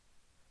for me,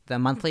 the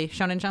monthly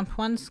Shonen Jump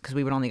ones, because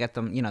we would only get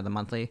them, the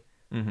monthly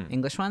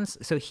English ones.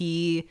 So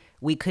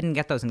we couldn't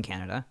get those in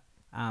Canada,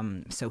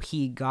 so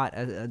he got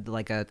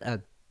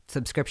a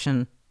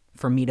subscription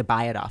for me to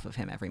buy it off of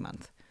him every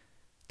month.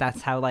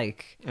 That's how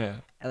like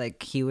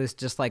he was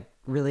just like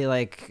really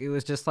like, it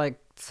was just like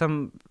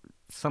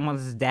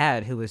someone's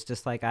dad who was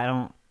just like, I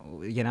don't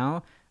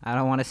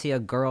want to see a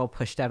girl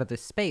pushed out of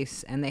this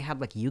space. And they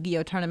had like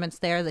Yu-Gi-Oh tournaments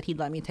there that he'd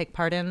let me take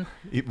part in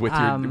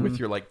with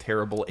your like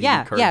terrible 80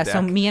 card deck. So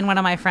me and one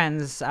of my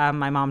friends,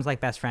 my mom's like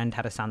best friend,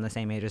 had a son the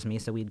same age as me,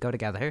 so we'd go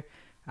together,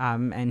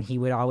 and he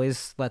would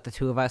always let the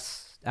two of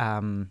us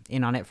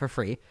in on it for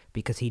free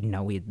because he'd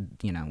know it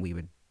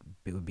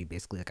would be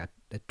basically like a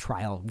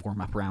trial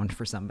warm-up round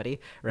for somebody,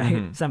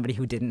 right? Somebody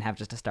who didn't have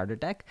just a starter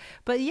deck.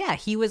 But yeah,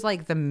 he was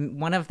like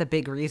one of the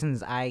big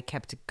reasons I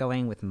kept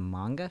going with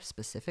manga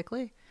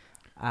specifically,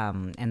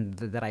 and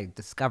that I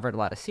discovered a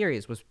lot of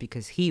series was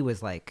because he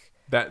was like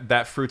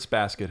that Fruits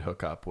Basket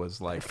hookup was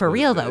like for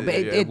real though. But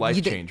it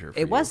life changer.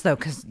 It was though,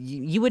 because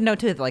you would know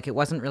too that like it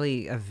wasn't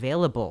really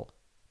available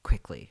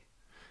quickly.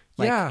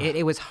 Like,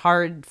 it was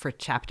hard for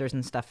chapters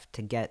and stuff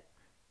to get.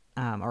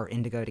 Or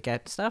Indigo to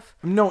get stuff.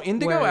 No,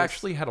 Indigo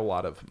actually had a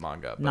lot of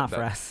manga. But not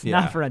for us. Yeah.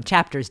 Not for us.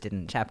 Chapters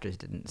didn't.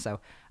 So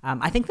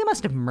I think they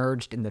must have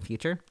merged in the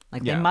future.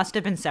 Like they must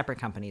have been separate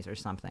companies or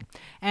something.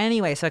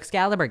 Anyway, so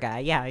Excalibur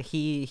guy,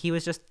 he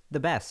was just the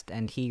best,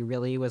 and he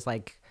really was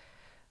like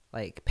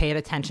paid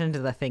attention to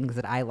the things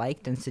that I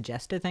liked and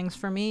suggested things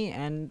for me,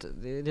 and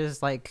it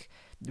is like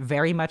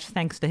very much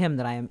thanks to him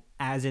that I am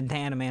as into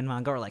anime and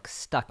manga, or like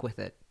stuck with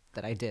it.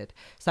 That I did.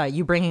 Sorry,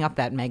 you bringing up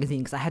that magazine,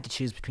 because I had to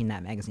choose between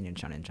that magazine and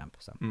Shonen Jump.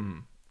 So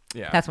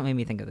that's what made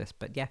me think of this.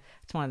 But yeah, I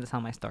just wanted to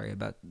tell my story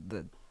about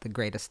the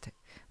greatest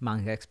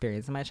manga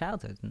experience of my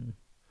childhood. And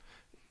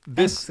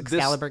this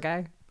Excalibur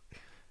guy.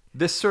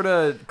 this sort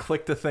of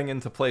clicked a thing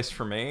into place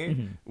for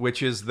me,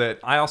 which is that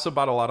I also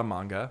bought a lot of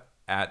manga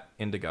at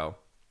Indigo.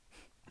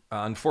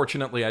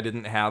 Unfortunately, I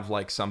didn't have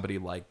like somebody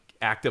like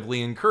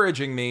actively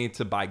encouraging me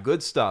to buy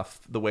good stuff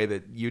the way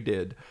that you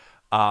did.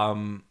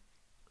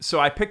 So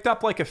I picked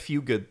up like a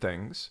few good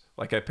things.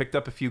 Like I picked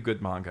up a few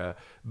good manga,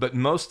 but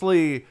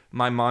mostly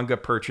my manga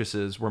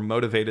purchases were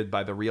motivated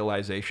by the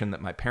realization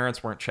that my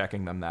parents weren't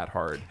checking them that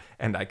hard,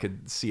 and I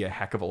could see a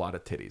heck of a lot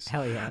of titties.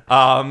 Hell yeah.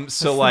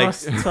 So That's like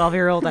the most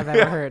 12-year-old I've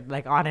ever heard.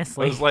 Like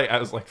honestly, I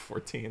was like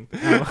 14.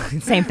 Oh,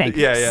 same thing.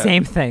 Yeah.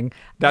 Same thing.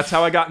 That's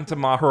how I got into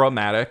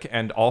Maharomatic,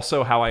 and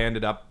also how I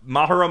ended up.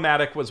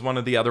 Maharomatic was one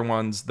of the other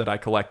ones that I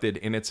collected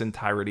in its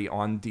entirety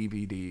on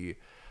DVD.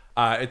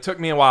 It took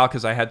me a while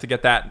because I had to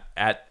get that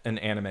at an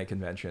anime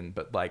convention.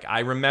 But like, I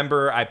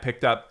remember I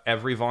picked up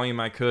every volume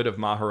I could of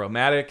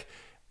Maharomatic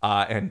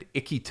and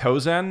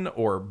Ikitozen,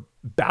 or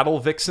Battle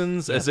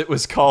Vixens, as it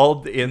was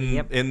called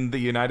in the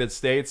United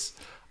States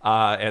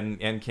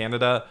and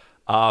Canada.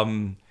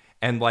 And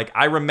like,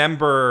 I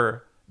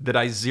remember that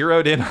I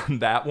zeroed in on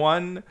that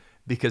one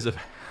because of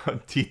how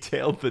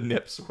detailed the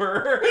nips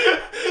were.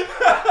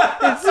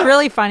 It's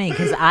really funny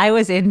because I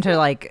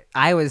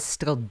was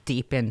still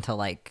deep into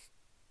like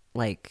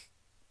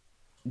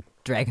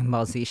Dragon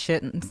Ball Z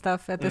shit and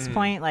stuff at this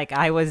point. Like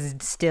I was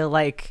still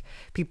like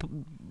people,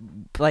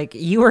 like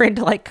you were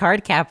into like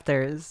card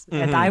captors,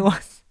 and I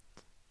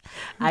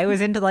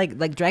was into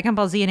like Dragon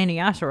Ball Z and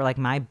Inuyasha were like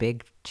my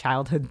big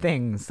childhood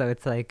things. So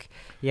it's like,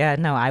 yeah,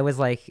 no, I was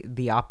like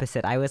the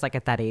opposite. I was like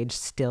at that age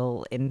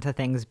still into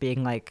things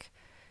being like,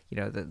 you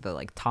know, the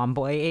like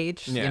tomboy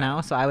age, you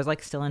know. So I was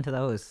like still into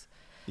those.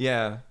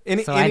 Yeah. So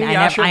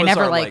Inuyasha I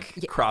never was our, like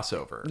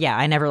crossover. Yeah,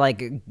 I never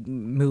like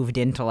moved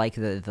into like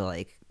the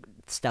like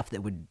stuff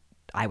that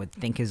I would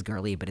think is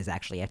girly but is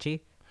actually etchy.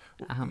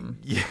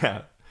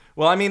 Yeah.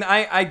 Well, I mean,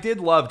 I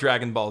did love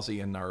Dragon Ball Z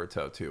and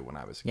Naruto too when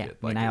I was a kid.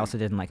 I mean, I also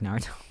didn't like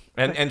Naruto.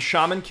 And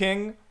Shaman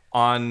King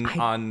on I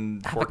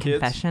have for a kids.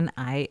 confession.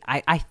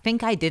 I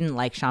think I didn't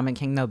like Shaman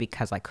King though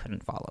because I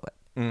couldn't follow it.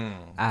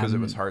 Because it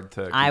was hard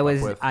to keep I up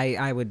with.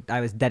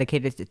 I was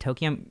dedicated to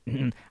Tokyo.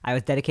 I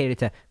was dedicated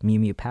to Mew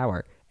Mew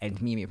Power and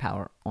Mew Mew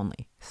Power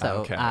only. So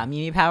Okay.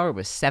 Mew Mew Power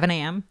was 7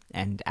 a.m.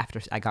 and after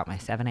I got my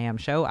 7 a.m.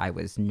 show, I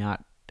was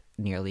not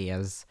nearly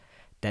as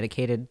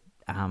dedicated.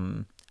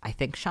 I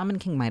think Shaman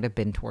King might have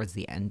been towards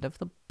the end of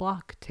the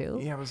block too.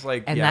 Yeah, it was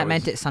like, and that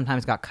meant it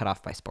sometimes got cut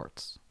off by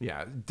sports.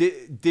 Yeah,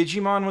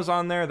 Digimon was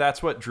on there.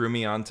 That's what drew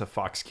me on to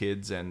Fox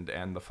Kids and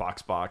the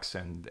Fox Box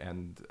and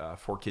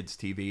 4Kids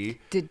TV.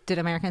 Did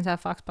Americans have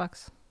Fox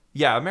Box?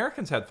 Yeah,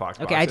 Americans had Fox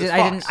Box. Okay, I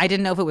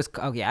didn't know if it was.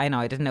 Oh yeah, I know.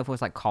 I didn't know if it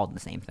was like called the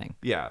same thing.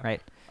 Yeah,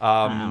 right.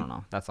 I don't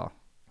know. That's all.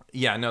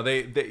 Yeah, no,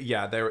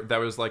 that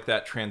was like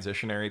that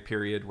transitionary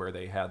period where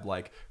they had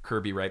like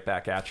Kirby Right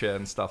Back at You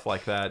and stuff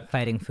like that.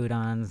 Fighting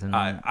Foodons and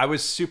I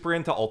was super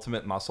into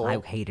Ultimate Muscle. I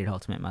hated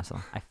Ultimate Muscle.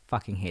 I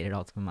fucking hated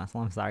Ultimate Muscle.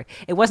 I'm sorry.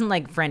 It wasn't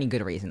like for any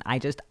good reason. I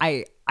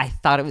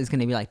thought it was going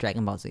to be like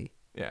Dragon Ball Z.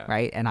 Yeah.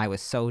 Right? And I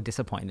was so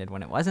disappointed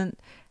when it wasn't.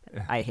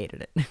 I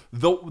hated it.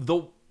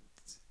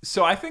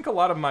 So I think a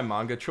lot of my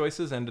manga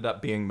choices ended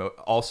up being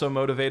also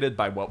motivated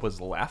by what was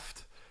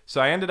left. So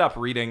I ended up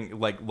reading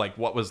like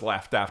what was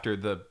left after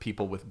the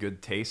people with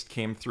good taste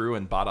came through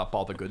and bought up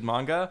all the good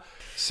manga.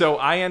 So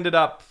I ended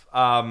up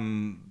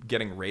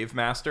getting Rave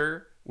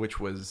Master, which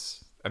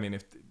was, I mean,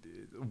 if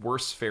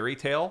worse fairy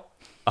tale.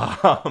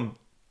 But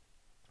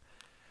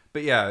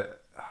yeah,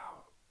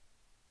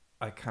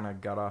 I kind of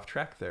got off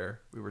track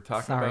there. We were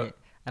talking about.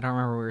 I don't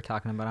remember what we were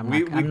talking about. I'm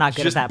not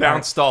good at that. Just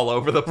bounced all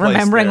over the place.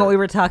 Remembering what we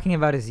were talking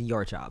about is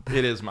your job.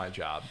 It is my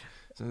job.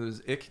 So it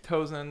was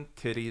Ikitozen,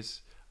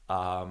 titties.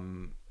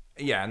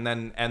 Yeah, and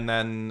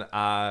then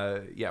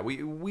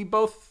we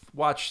both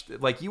watched,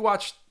 like, you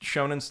watched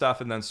shonen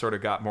stuff and then sort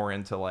of got more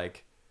into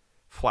like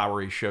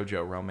flowery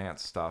shoujo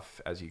romance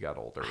stuff as you got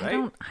older,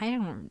 right? I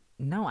don't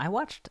know. I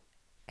watched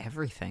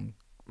everything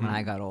when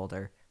I got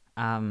older.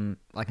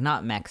 Like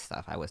not mech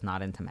stuff. I was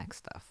not into mech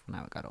stuff when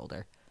I got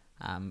older.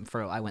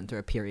 I went through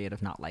a period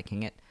of not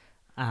liking it.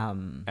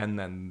 And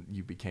then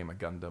you became a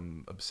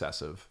Gundam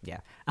obsessive.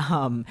 Yeah.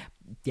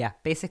 Yeah,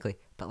 basically.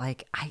 But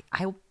like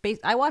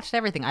I watched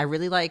everything. I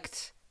really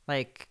liked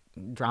like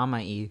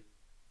drama-y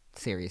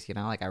series, you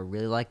know? Like I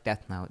really liked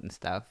Death Note and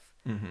stuff.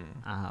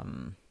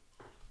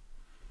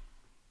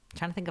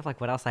 Trying to think of like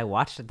what else I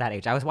watched at that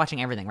age. I was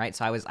watching everything, right?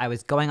 So I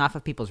was going off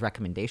of people's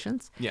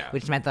recommendations,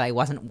 which meant that I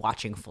wasn't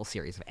watching full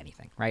series of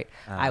anything, right?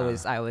 I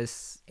was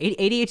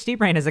ADHD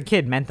brain as a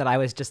kid meant that I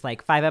was just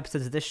like 5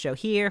 episodes of this show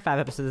here, 5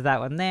 episodes of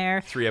that one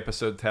there. 3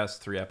 episode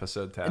test.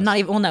 Not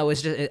even. Well, no, it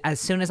was just as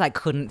soon as I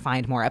couldn't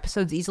find more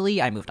episodes easily,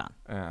 I moved on.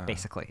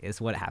 Basically, is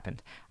what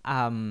happened.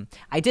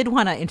 I did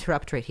want to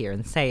interrupt right here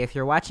and say if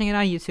you're watching it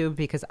on YouTube,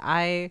 because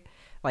I.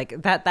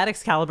 Like that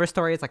Excalibur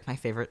story is like my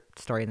favorite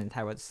story in the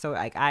entire world. So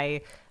like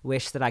I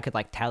wish that I could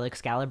like tell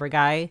Excalibur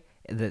guy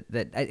that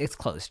it's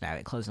closed now.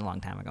 It closed a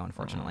long time ago,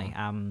 unfortunately.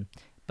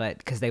 But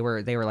because they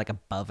were like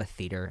above a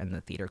theater and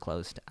the theater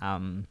closed.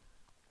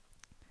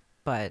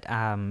 But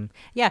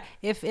yeah,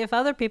 if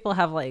other people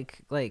have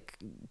like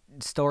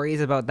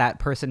stories about that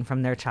person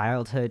from their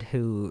childhood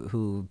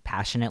who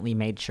passionately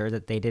made sure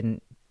that they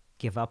didn't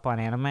give up on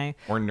anime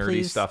or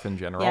nerdy stuff in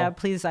general, yeah,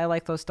 please, I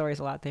like those stories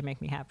a lot. They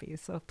make me happy.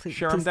 So please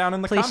share them down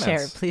in the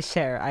comments. Please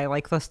share. I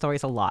like those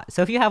stories a lot.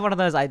 So if you have one of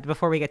those,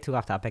 before we get too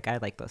off topic, I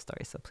like those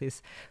stories. So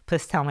please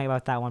tell me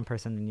about that one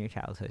person in your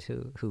childhood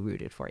who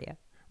rooted for you.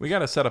 We got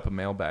to set up a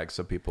mailbag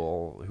so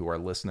people who are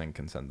listening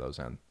can send those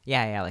in.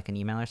 Yeah, like an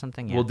email or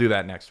something. Yeah. We'll do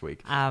that next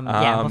week.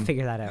 Yeah, we'll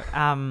figure that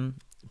out.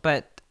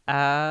 But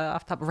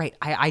off top, right?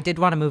 I did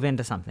want to move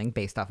into something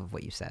based off of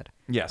what you said.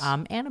 Yes.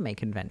 Anime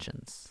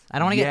conventions. I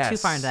don't want to get too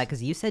far into that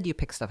because you said you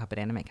picked stuff up at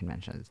anime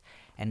conventions,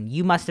 and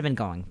you must have been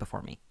going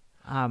before me.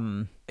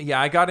 Yeah,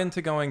 I got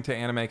into going to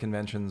anime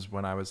conventions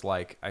when I was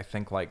like, I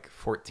think like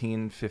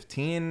 14,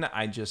 15.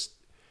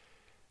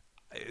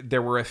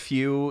 There were a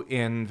few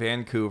in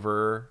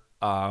Vancouver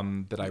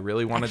that I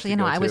really wanted to go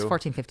to. I was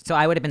 14, 15, so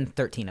I would have been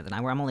 13 at the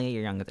time. I'm only a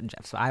year younger than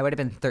Geoff, so I would have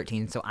been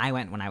 13. So I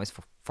went when I was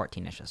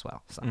 14-ish as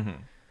well. So,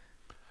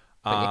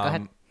 but yeah, go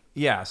ahead.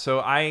 Yeah, so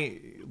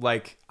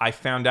I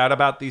found out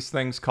about these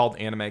things called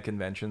anime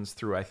conventions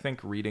through, I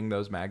think, reading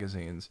those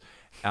magazines,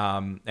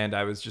 and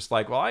I was just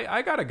like, well,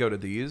 I gotta go to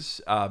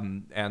these,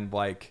 and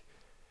like,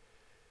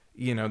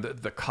 you know,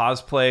 the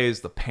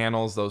cosplays, the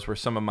panels, those were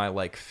some of my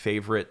like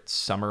favorite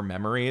summer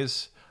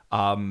memories.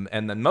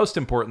 And then most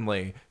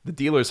importantly, the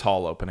dealer's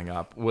hall opening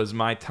up was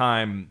my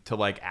time to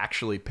like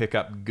actually pick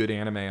up good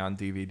anime on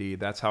DVD.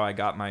 That's how I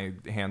got my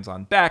hands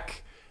on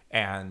Beck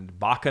and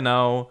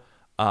Baccano,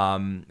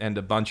 and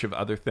a bunch of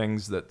other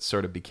things that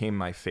sort of became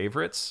my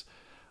favorites.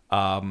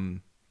 But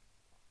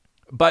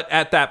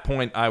at that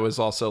point, I was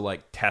also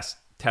like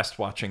test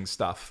watching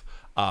stuff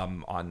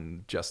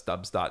on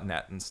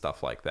justdubs.net and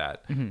stuff like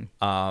that.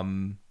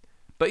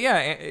 But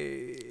yeah,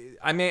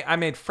 I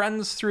made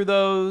friends through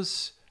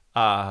those.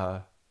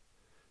 I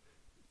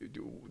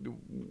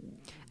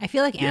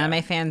feel like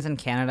anime fans in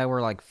Canada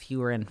were like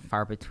fewer and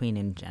far between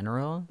in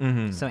general.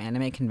 So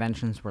anime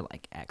conventions were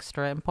like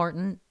extra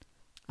important.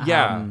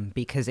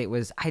 Because it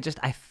was,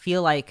 I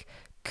feel like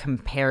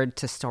compared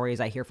to stories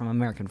I hear from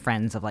American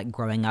friends of like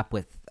growing up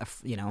with,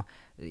 a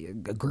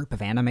group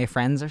of anime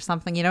friends or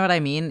something, you know what I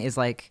mean? Is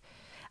like,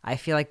 I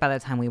feel like by the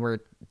time we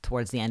were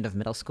towards the end of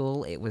middle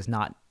school, it was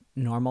not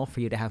normal for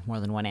you to have more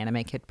than one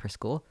anime kid per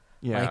school.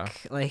 Yeah.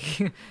 Like,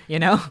 you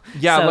know?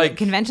 Yeah, so like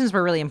conventions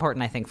were really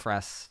important, I think, for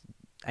us.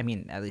 I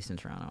mean, at least in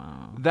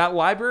Toronto. That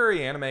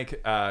library anime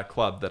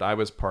club that I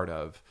was part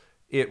of,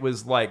 it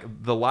was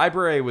like the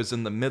library was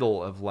in the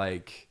middle of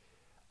like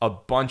a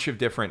bunch of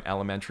different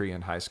elementary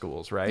and high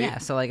schools, right? Yeah,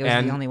 so like it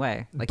was the only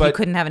way. Like you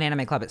couldn't have an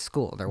anime club at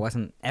school. There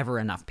wasn't ever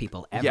enough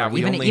people ever. Yeah, we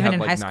even only had in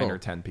like high 9 school. or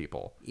 10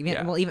 people.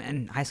 Even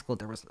in high school,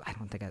 I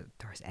don't think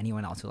there was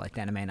anyone else who liked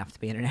anime enough to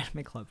be in an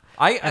anime club.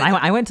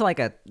 I went to like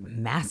a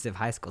massive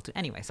high school too.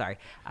 Anyway, sorry.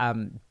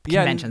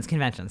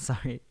 Conventions.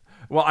 Sorry.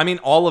 Well, I mean,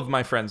 all of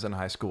my friends in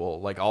high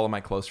school, like all of my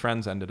close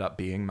friends, ended up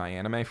being my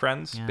anime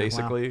friends,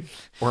 basically,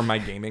 or my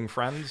gaming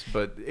friends.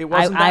 But it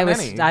wasn't that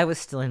many. I was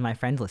still in my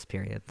friendless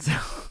period, so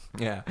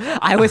yeah.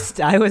 I was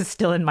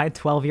still in my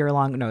 12 years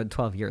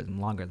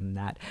longer than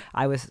that.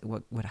 I was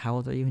what? How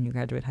old are you when you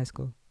graduate high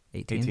school?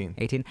 18.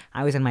 18.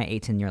 I was in my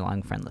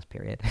 18-year-long friendless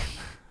period,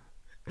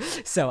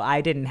 so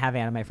I didn't have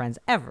anime friends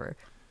ever.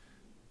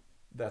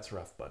 That's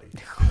rough, buddy.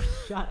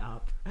 Shut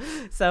up.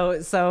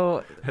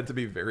 So had to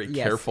be very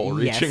careful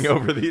reaching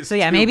over these. So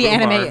yeah, maybe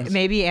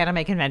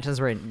anime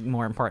conventions were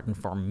more important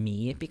for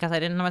me because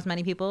I didn't know as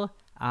many people.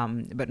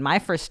 But my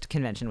first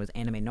convention was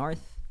Anime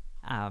North.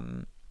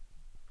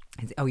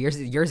 Yours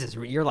is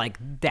you're like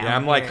down. Yeah,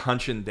 I'm like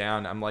hunching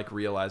down. I'm like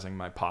realizing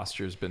my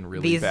posture's been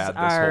really bad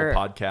this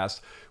whole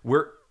podcast.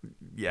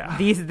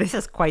 This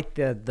is quite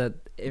the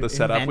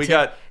setup. We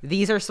got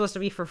these are supposed to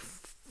be for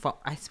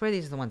I swear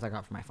these are the ones I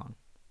got for my phone.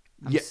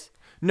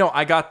 No,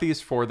 I got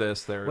these for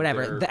this.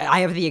 Whatever.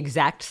 I have the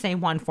exact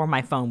same one for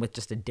my phone with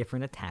just a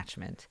different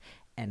attachment,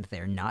 and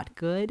they're not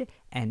good.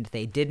 And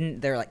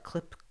they're like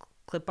clip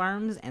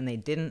arms,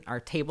 and our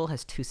table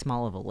has too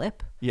small of a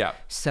lip. Yeah.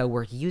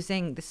 So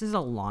this is a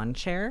lawn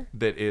chair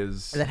that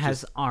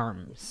has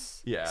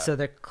arms. Yeah. So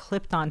they're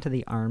clipped onto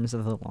the arms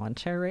of the lawn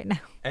chair right now.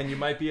 And you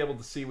might be able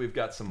to see we've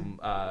got some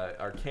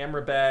our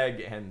camera bag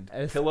and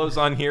pillows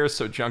on here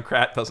so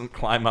Junkrat doesn't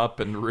climb up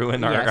and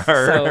ruin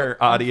our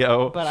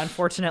audio. But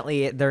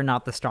unfortunately, they're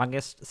not the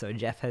strongest. So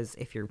Geoff has,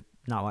 if you're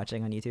not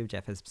watching on YouTube,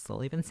 Geoff has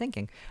slowly been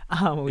sinking.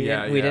 We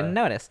didn't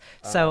notice.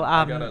 So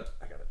I gotta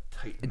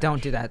tighten.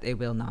 Don't do that. It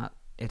will not.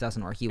 It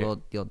doesn't work.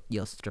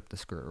 You'll strip the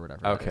screw or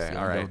whatever. Okay,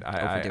 all right.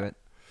 You'll overdo it.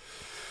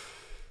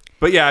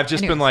 But yeah, I've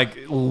just been like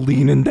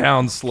leaning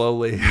down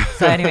slowly.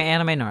 So anyway,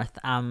 Anime North.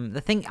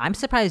 The thing, I'm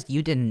surprised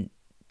you didn't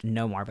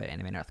know more about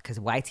Anime North because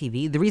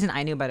YTV. The reason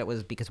I knew about it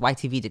was because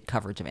YTV did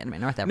coverage of Anime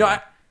North every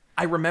year.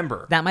 I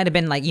remember. That might have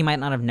been like, you might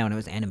not have known it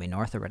was Anime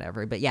North or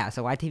whatever. But yeah,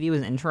 so YTV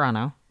was in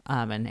Toronto,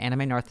 and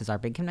Anime North is our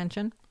big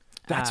convention.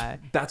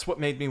 That's what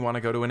made me want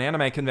to go to an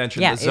anime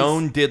convention. Yeah, the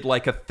Zone did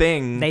like a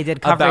thing. They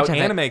did coverage about of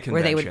anime it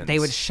conventions where they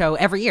would show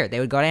every year. They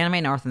would go to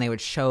Anime North and they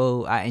would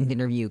show and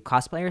interview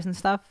cosplayers and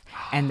stuff,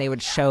 and they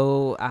would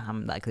show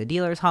like the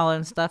dealers hall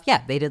and stuff.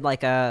 Yeah, they did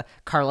like a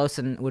Carlos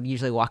and would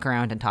usually walk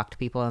around and talk to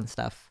people and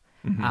stuff.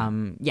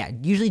 Yeah,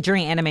 usually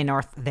during Anime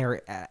North,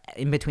 there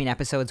in between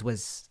episodes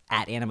was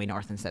at Anime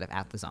North instead of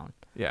at the Zone.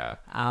 Yeah.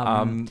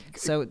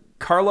 So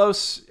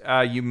Carlos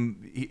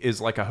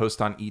is like a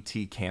host on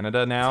ET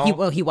Canada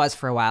now. He was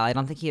for a while. I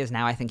don't think he is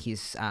now. I think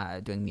he's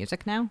doing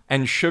music now.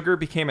 And Sugar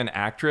became an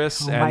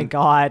actress. Oh my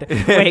God!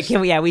 Wait,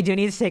 we do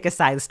need to take a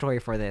side story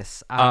for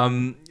this.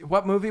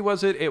 What movie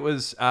was it? It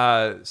was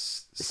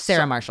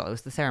Sarah Marshall. It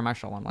was the Sarah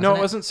Marshall one, wasn't No, it?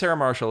 it wasn't Sarah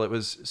Marshall. It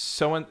was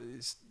Someone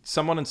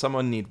and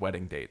Someone Need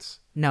Wedding Dates.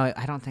 No,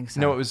 I don't think so.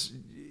 No, it was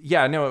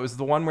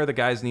the one where the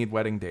guys need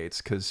wedding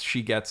dates because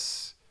she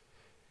gets.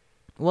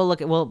 We'll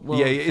look at. We'll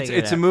yeah,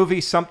 it's a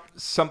movie.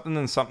 Something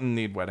and Something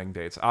Need Wedding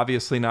Dates.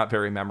 Obviously not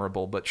very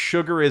memorable, but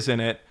Sugar is in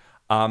it.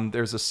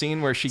 There's a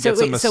scene where she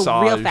gets a massage.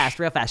 So real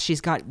fast.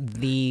 She's got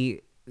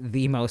the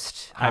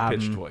most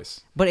high-pitched voice.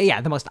 But yeah,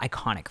 the most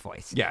iconic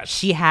voice. Yeah.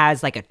 She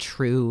has like a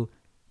true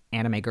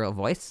anime girl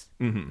voice,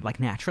 like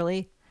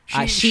naturally.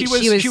 She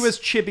was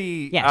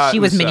Chibi. Yeah, she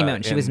was Minnie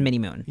Moon. She was Minnie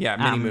Moon. Yeah,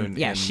 Minnie Moon.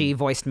 Yeah, she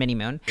voiced Minnie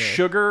Moon.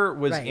 Sugar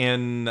was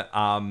in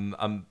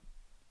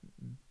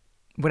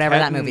whatever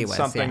that movie was.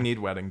 Something Need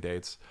Wedding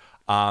Dates.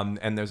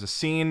 And there's a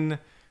scene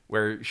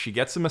where she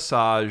gets a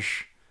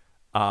massage,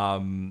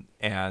 and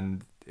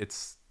it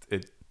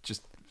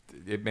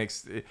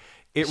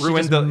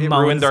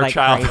ruined our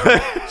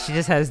childhood. She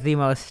just has the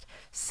most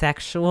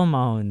sexual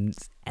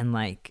moans, and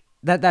like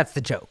that's the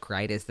joke,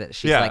 right? Is that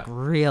she's like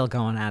real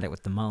going at it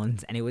with the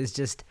moans, and it was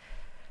just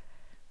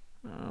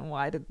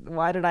why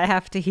did I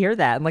have to hear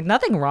that? And like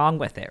nothing wrong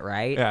with it,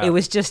 right? Yeah. It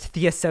was just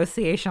the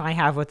association I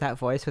have with that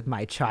voice with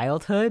my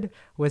childhood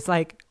was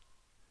like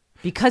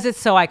because it's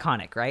so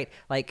iconic, right?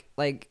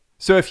 Like.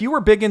 So if you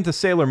were big into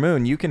Sailor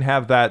Moon, you can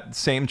have that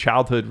same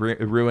childhood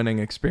ruining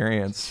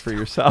experience for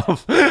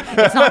yourself.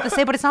 It's not the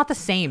same, but it's not the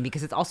same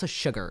because it's also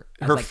Sugar.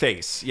 Her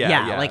face,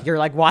 yeah. Like you're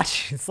like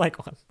watching. It's like.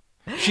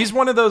 She's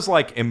one of those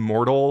like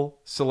immortal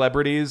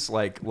celebrities,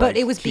 like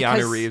it was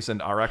Keanu Reeves and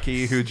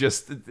Araki, who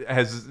just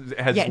has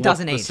it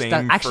doesn't age.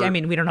 Actually, I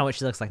mean, we don't know what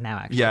she looks like now.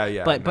 Actually,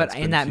 yeah. But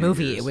in that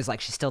movie, years. It was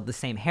like she's still the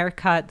same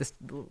haircut.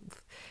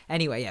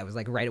 Anyway, it was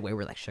like right away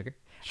we're like Sugar.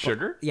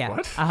 Sugar? Yeah.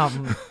 What?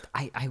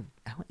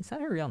 Is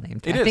that her real name?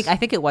 I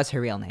think it was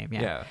her real name.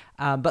 Yeah.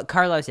 But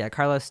Carlos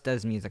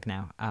does music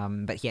now.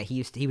 But yeah,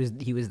 he was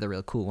the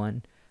real cool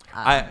one.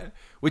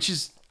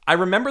 I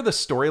remember the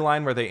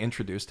storyline where they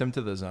introduced him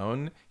to the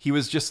Zone. He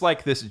was just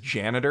like this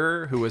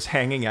janitor who was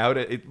hanging out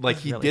at it. Like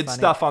he really did funny.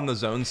 Stuff on the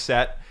Zone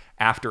set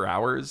after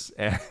hours,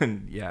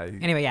 and yeah.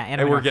 Anyway, yeah.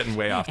 And we're getting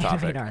way off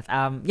topic.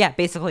 Anime North.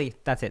 Basically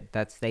that's it.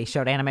 They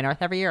showed Anime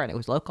North every year, and it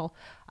was local.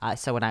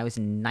 So when I was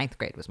in 9th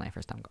grade was my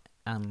first time going.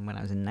 When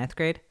I was in 9th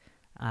grade.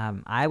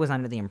 I was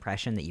under the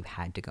impression that you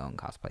had to go and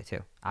cosplay too.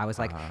 I was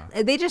like,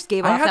 they just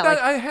gave off that.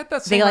 I had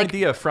that same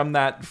idea from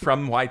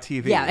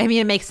YTV. Yeah, I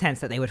mean, it makes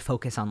sense that they would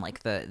focus on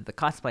like the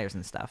cosplayers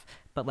and stuff.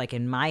 But like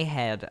in my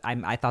head,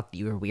 I thought that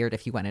you were weird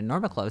if you went in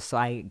normal clothes, so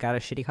I got a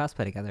shitty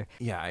cosplay together.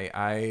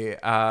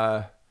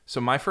 Yeah, so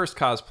my first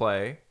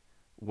cosplay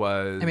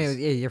was. I mean,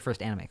 it was your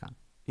first anime con.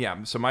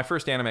 Yeah, so my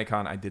first anime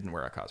con, I didn't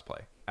wear a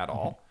cosplay at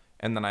all,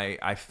 and then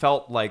I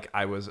felt like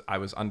I was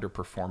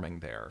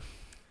underperforming there.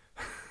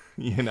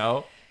 You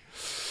know,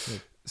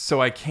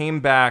 so I came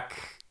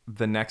back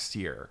the next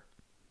year,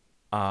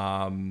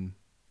 and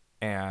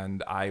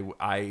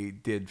I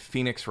did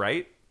Phoenix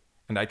Wright,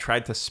 and I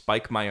tried to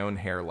spike my own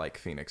hair like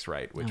Phoenix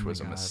Wright, which was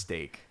a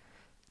mistake.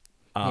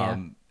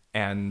 And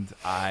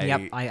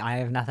I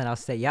have nothing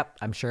else to say. Yep,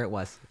 I'm sure it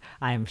was.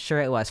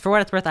 For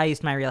what it's worth, I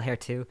used my real hair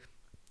too,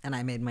 and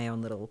I made my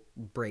own little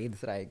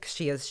braids that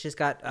she's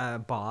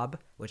got bob,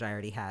 which I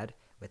already had.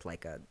 With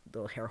like a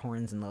little hair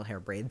horns and little hair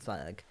braids, so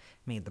I like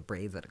made the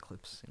braids that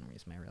clips and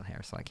use my real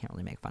hair, so I can't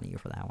really make fun of you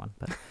for that one.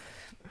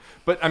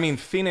 But I mean,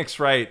 Phoenix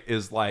Wright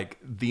is like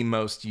the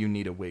most you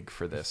need a wig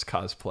for this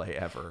cosplay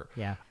ever.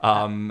 Yeah.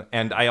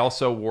 And I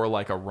also wore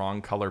like a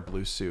wrong color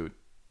blue suit,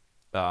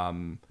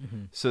 so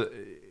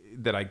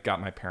that I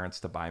got my parents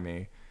to buy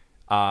me.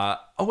 Oh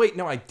wait,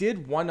 no, I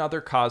did one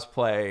other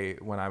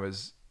cosplay when I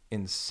was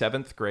in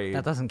 7th grade.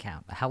 That doesn't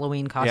count. A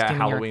Halloween costume. Yeah,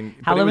 Halloween.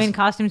 Halloween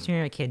costumes when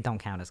you're a kid don't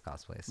count as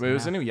cosplays. It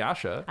was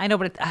Inuyasha. I know,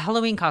 but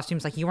Halloween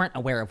costumes, like you weren't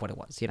aware of what it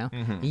was, you know?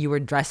 Mm-hmm. You were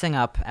dressing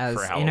up as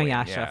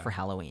Inuyasha for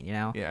Halloween, you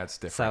know? Yeah, it's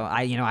different. So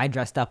I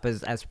dressed up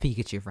as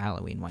Pikachu for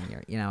Halloween one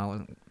year, you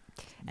know?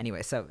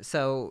 Anyway,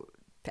 so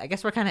I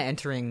guess we're kind of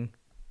entering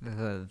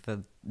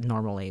the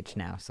normal age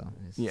now, so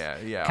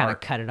yeah. Kind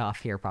of cut it off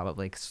here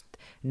probably, 'cause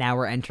now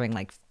we're entering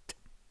like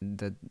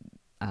the,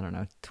 I don't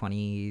know,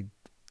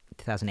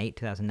 2008,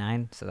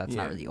 2009, so that's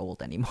not really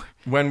old anymore.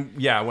 When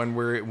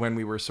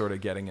we were sort of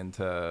getting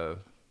into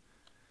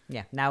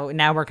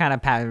now we're kind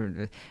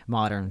of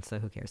modern, so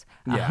who cares?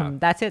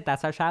 That's it.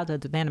 That's our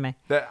childhood with anime.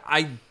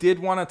 I did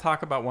want to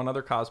talk about one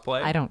other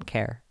cosplay. I don't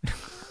care.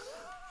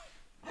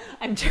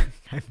 I'm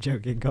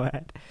joking. Go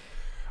ahead.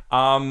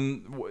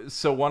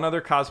 So one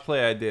other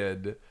cosplay I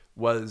did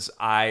was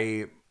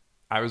I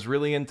was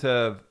really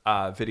into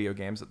video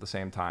games at the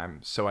same time.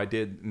 So I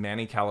did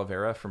Manny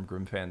Calavera from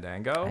Grim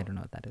Fandango. I don't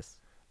know what that is.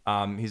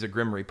 He's a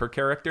Grim Reaper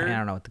character. I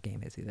don't know what the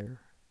game is either.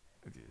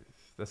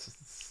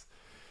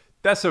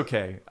 That's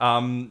okay.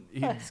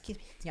 Excuse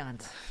me.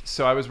 Yawns.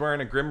 So I was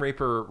wearing a Grim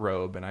Reaper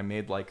robe, and I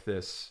made like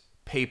this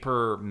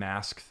paper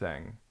mask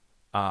thing.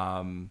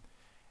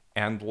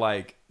 And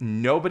like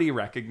nobody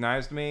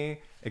recognized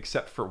me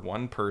except for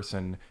one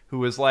person who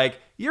was like,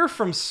 "You're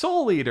from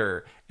Soul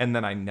Eater," and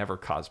then I never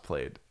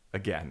cosplayed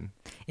again.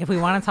 If we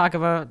want to talk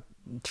about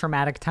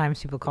traumatic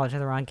times people called you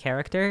the wrong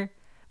character,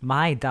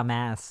 my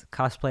dumbass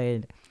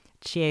cosplayed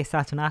Chie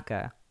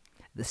Satonaka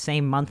the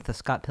same month the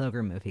Scott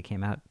Pilgrim movie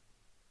came out.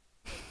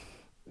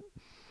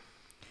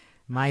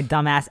 My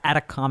dumbass at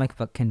a comic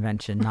book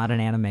convention, not an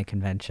anime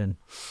convention.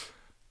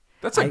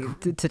 That's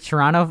to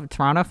Toronto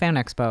Fan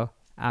Expo,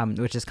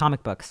 which is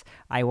comic books.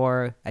 I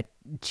wore a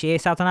Chie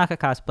Satonaka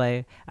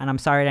cosplay, and I'm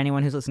sorry to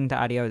anyone who's listening to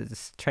audio.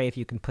 Trey, if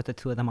you can put the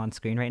two of them on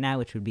screen right now,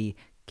 which would be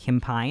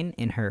Kim Pine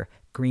in her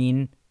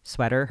green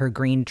sweater, her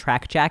green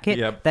track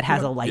jacket that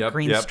has a light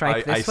green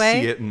stripe this way.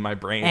 I see it in my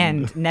brain.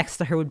 And next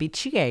to her would be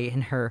Chie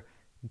in her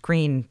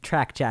green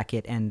track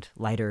jacket and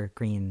lighter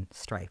green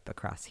stripe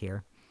across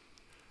here.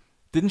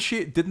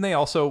 Didn't they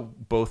also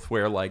both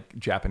wear like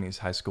Japanese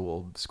high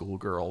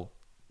schoolgirl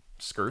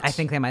skirts? I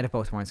think they might have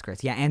both worn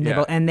skirts. Yeah,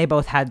 and they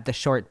both had the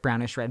short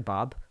brownish red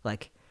bob.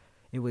 Like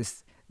it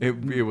was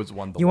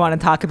one. You want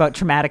to talk about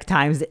traumatic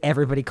times that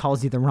everybody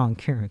calls you the wrong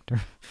character.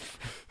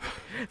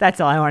 That's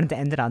all. I wanted to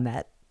end it on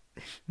that.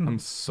 I'm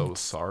so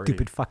sorry.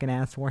 Stupid fucking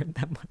ass wore it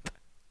that month.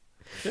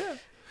 Yeah.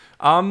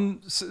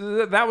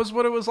 So that was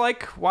what it was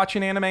like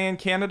watching anime in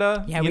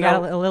Canada. Yeah, we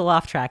got a little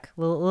off track,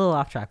 a little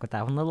off track with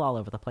that one, a little all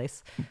over the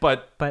place.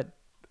 But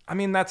I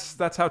mean, that's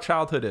how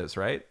childhood is,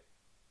 right?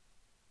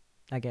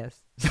 I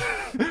guess.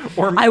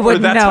 or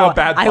that's how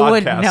bad podcasts I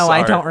wouldn't know. Are.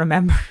 I don't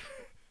remember.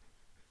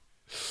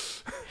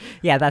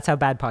 Yeah, that's how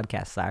bad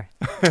podcasts are.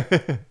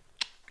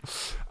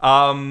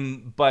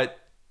 But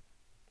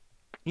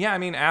yeah, I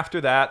mean, after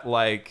that,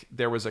 like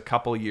there was a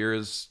couple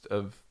years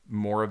of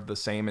more of the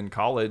same in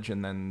college,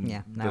 and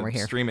then now we're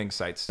here. Streaming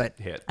sites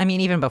hit. I mean,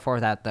 even before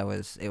that, it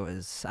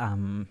was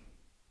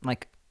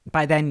like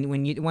by then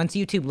once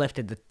YouTube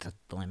lifted the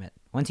limit.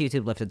 Once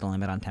YouTube lifted the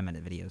limit on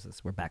 10-minute videos,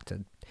 we're back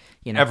to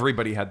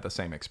everybody had the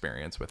same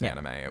experience with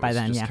anime. It was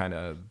then, just kind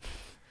of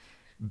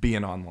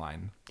being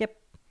online. Yep.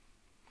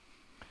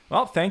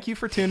 Well, thank you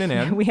for tuning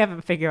in. We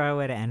haven't figured out a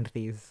way to end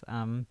these.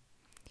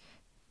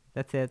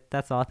 That's it.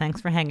 That's all.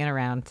 Thanks for hanging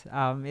around.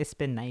 It's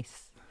been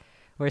nice.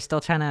 We're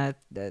still trying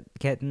to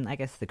get in, I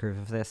guess, the groove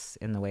of this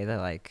in the way that,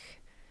 like,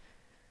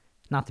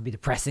 not to be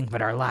depressing,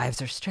 but our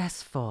lives are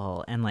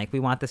stressful. And, like, we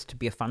want this to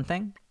be a fun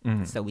thing.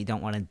 Mm-hmm. So we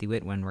don't want to do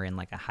it when we're in,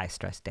 like, a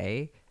high-stress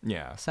day.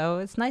 Yeah. So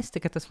it's nice to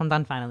get this one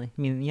done finally.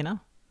 I mean,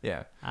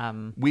 Yeah.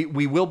 We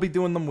will be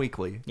doing them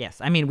weekly. Yes.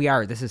 I mean, we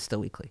are. This is still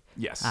weekly.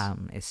 Yes.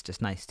 It's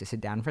just nice to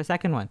sit down for a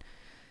second one.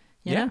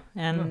 You know?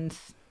 And...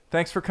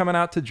 Thanks for coming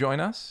out to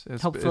join us.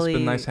 It's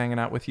been nice hanging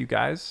out with you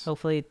guys.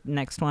 Hopefully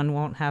next one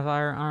won't have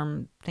our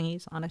arm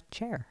thingies on a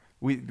chair.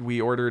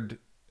 We ordered...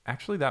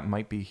 Actually, that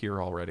might be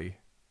here already.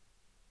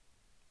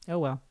 Oh,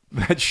 well.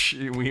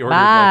 We ordered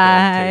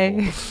like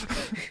a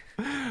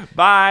table.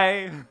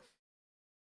 Bye.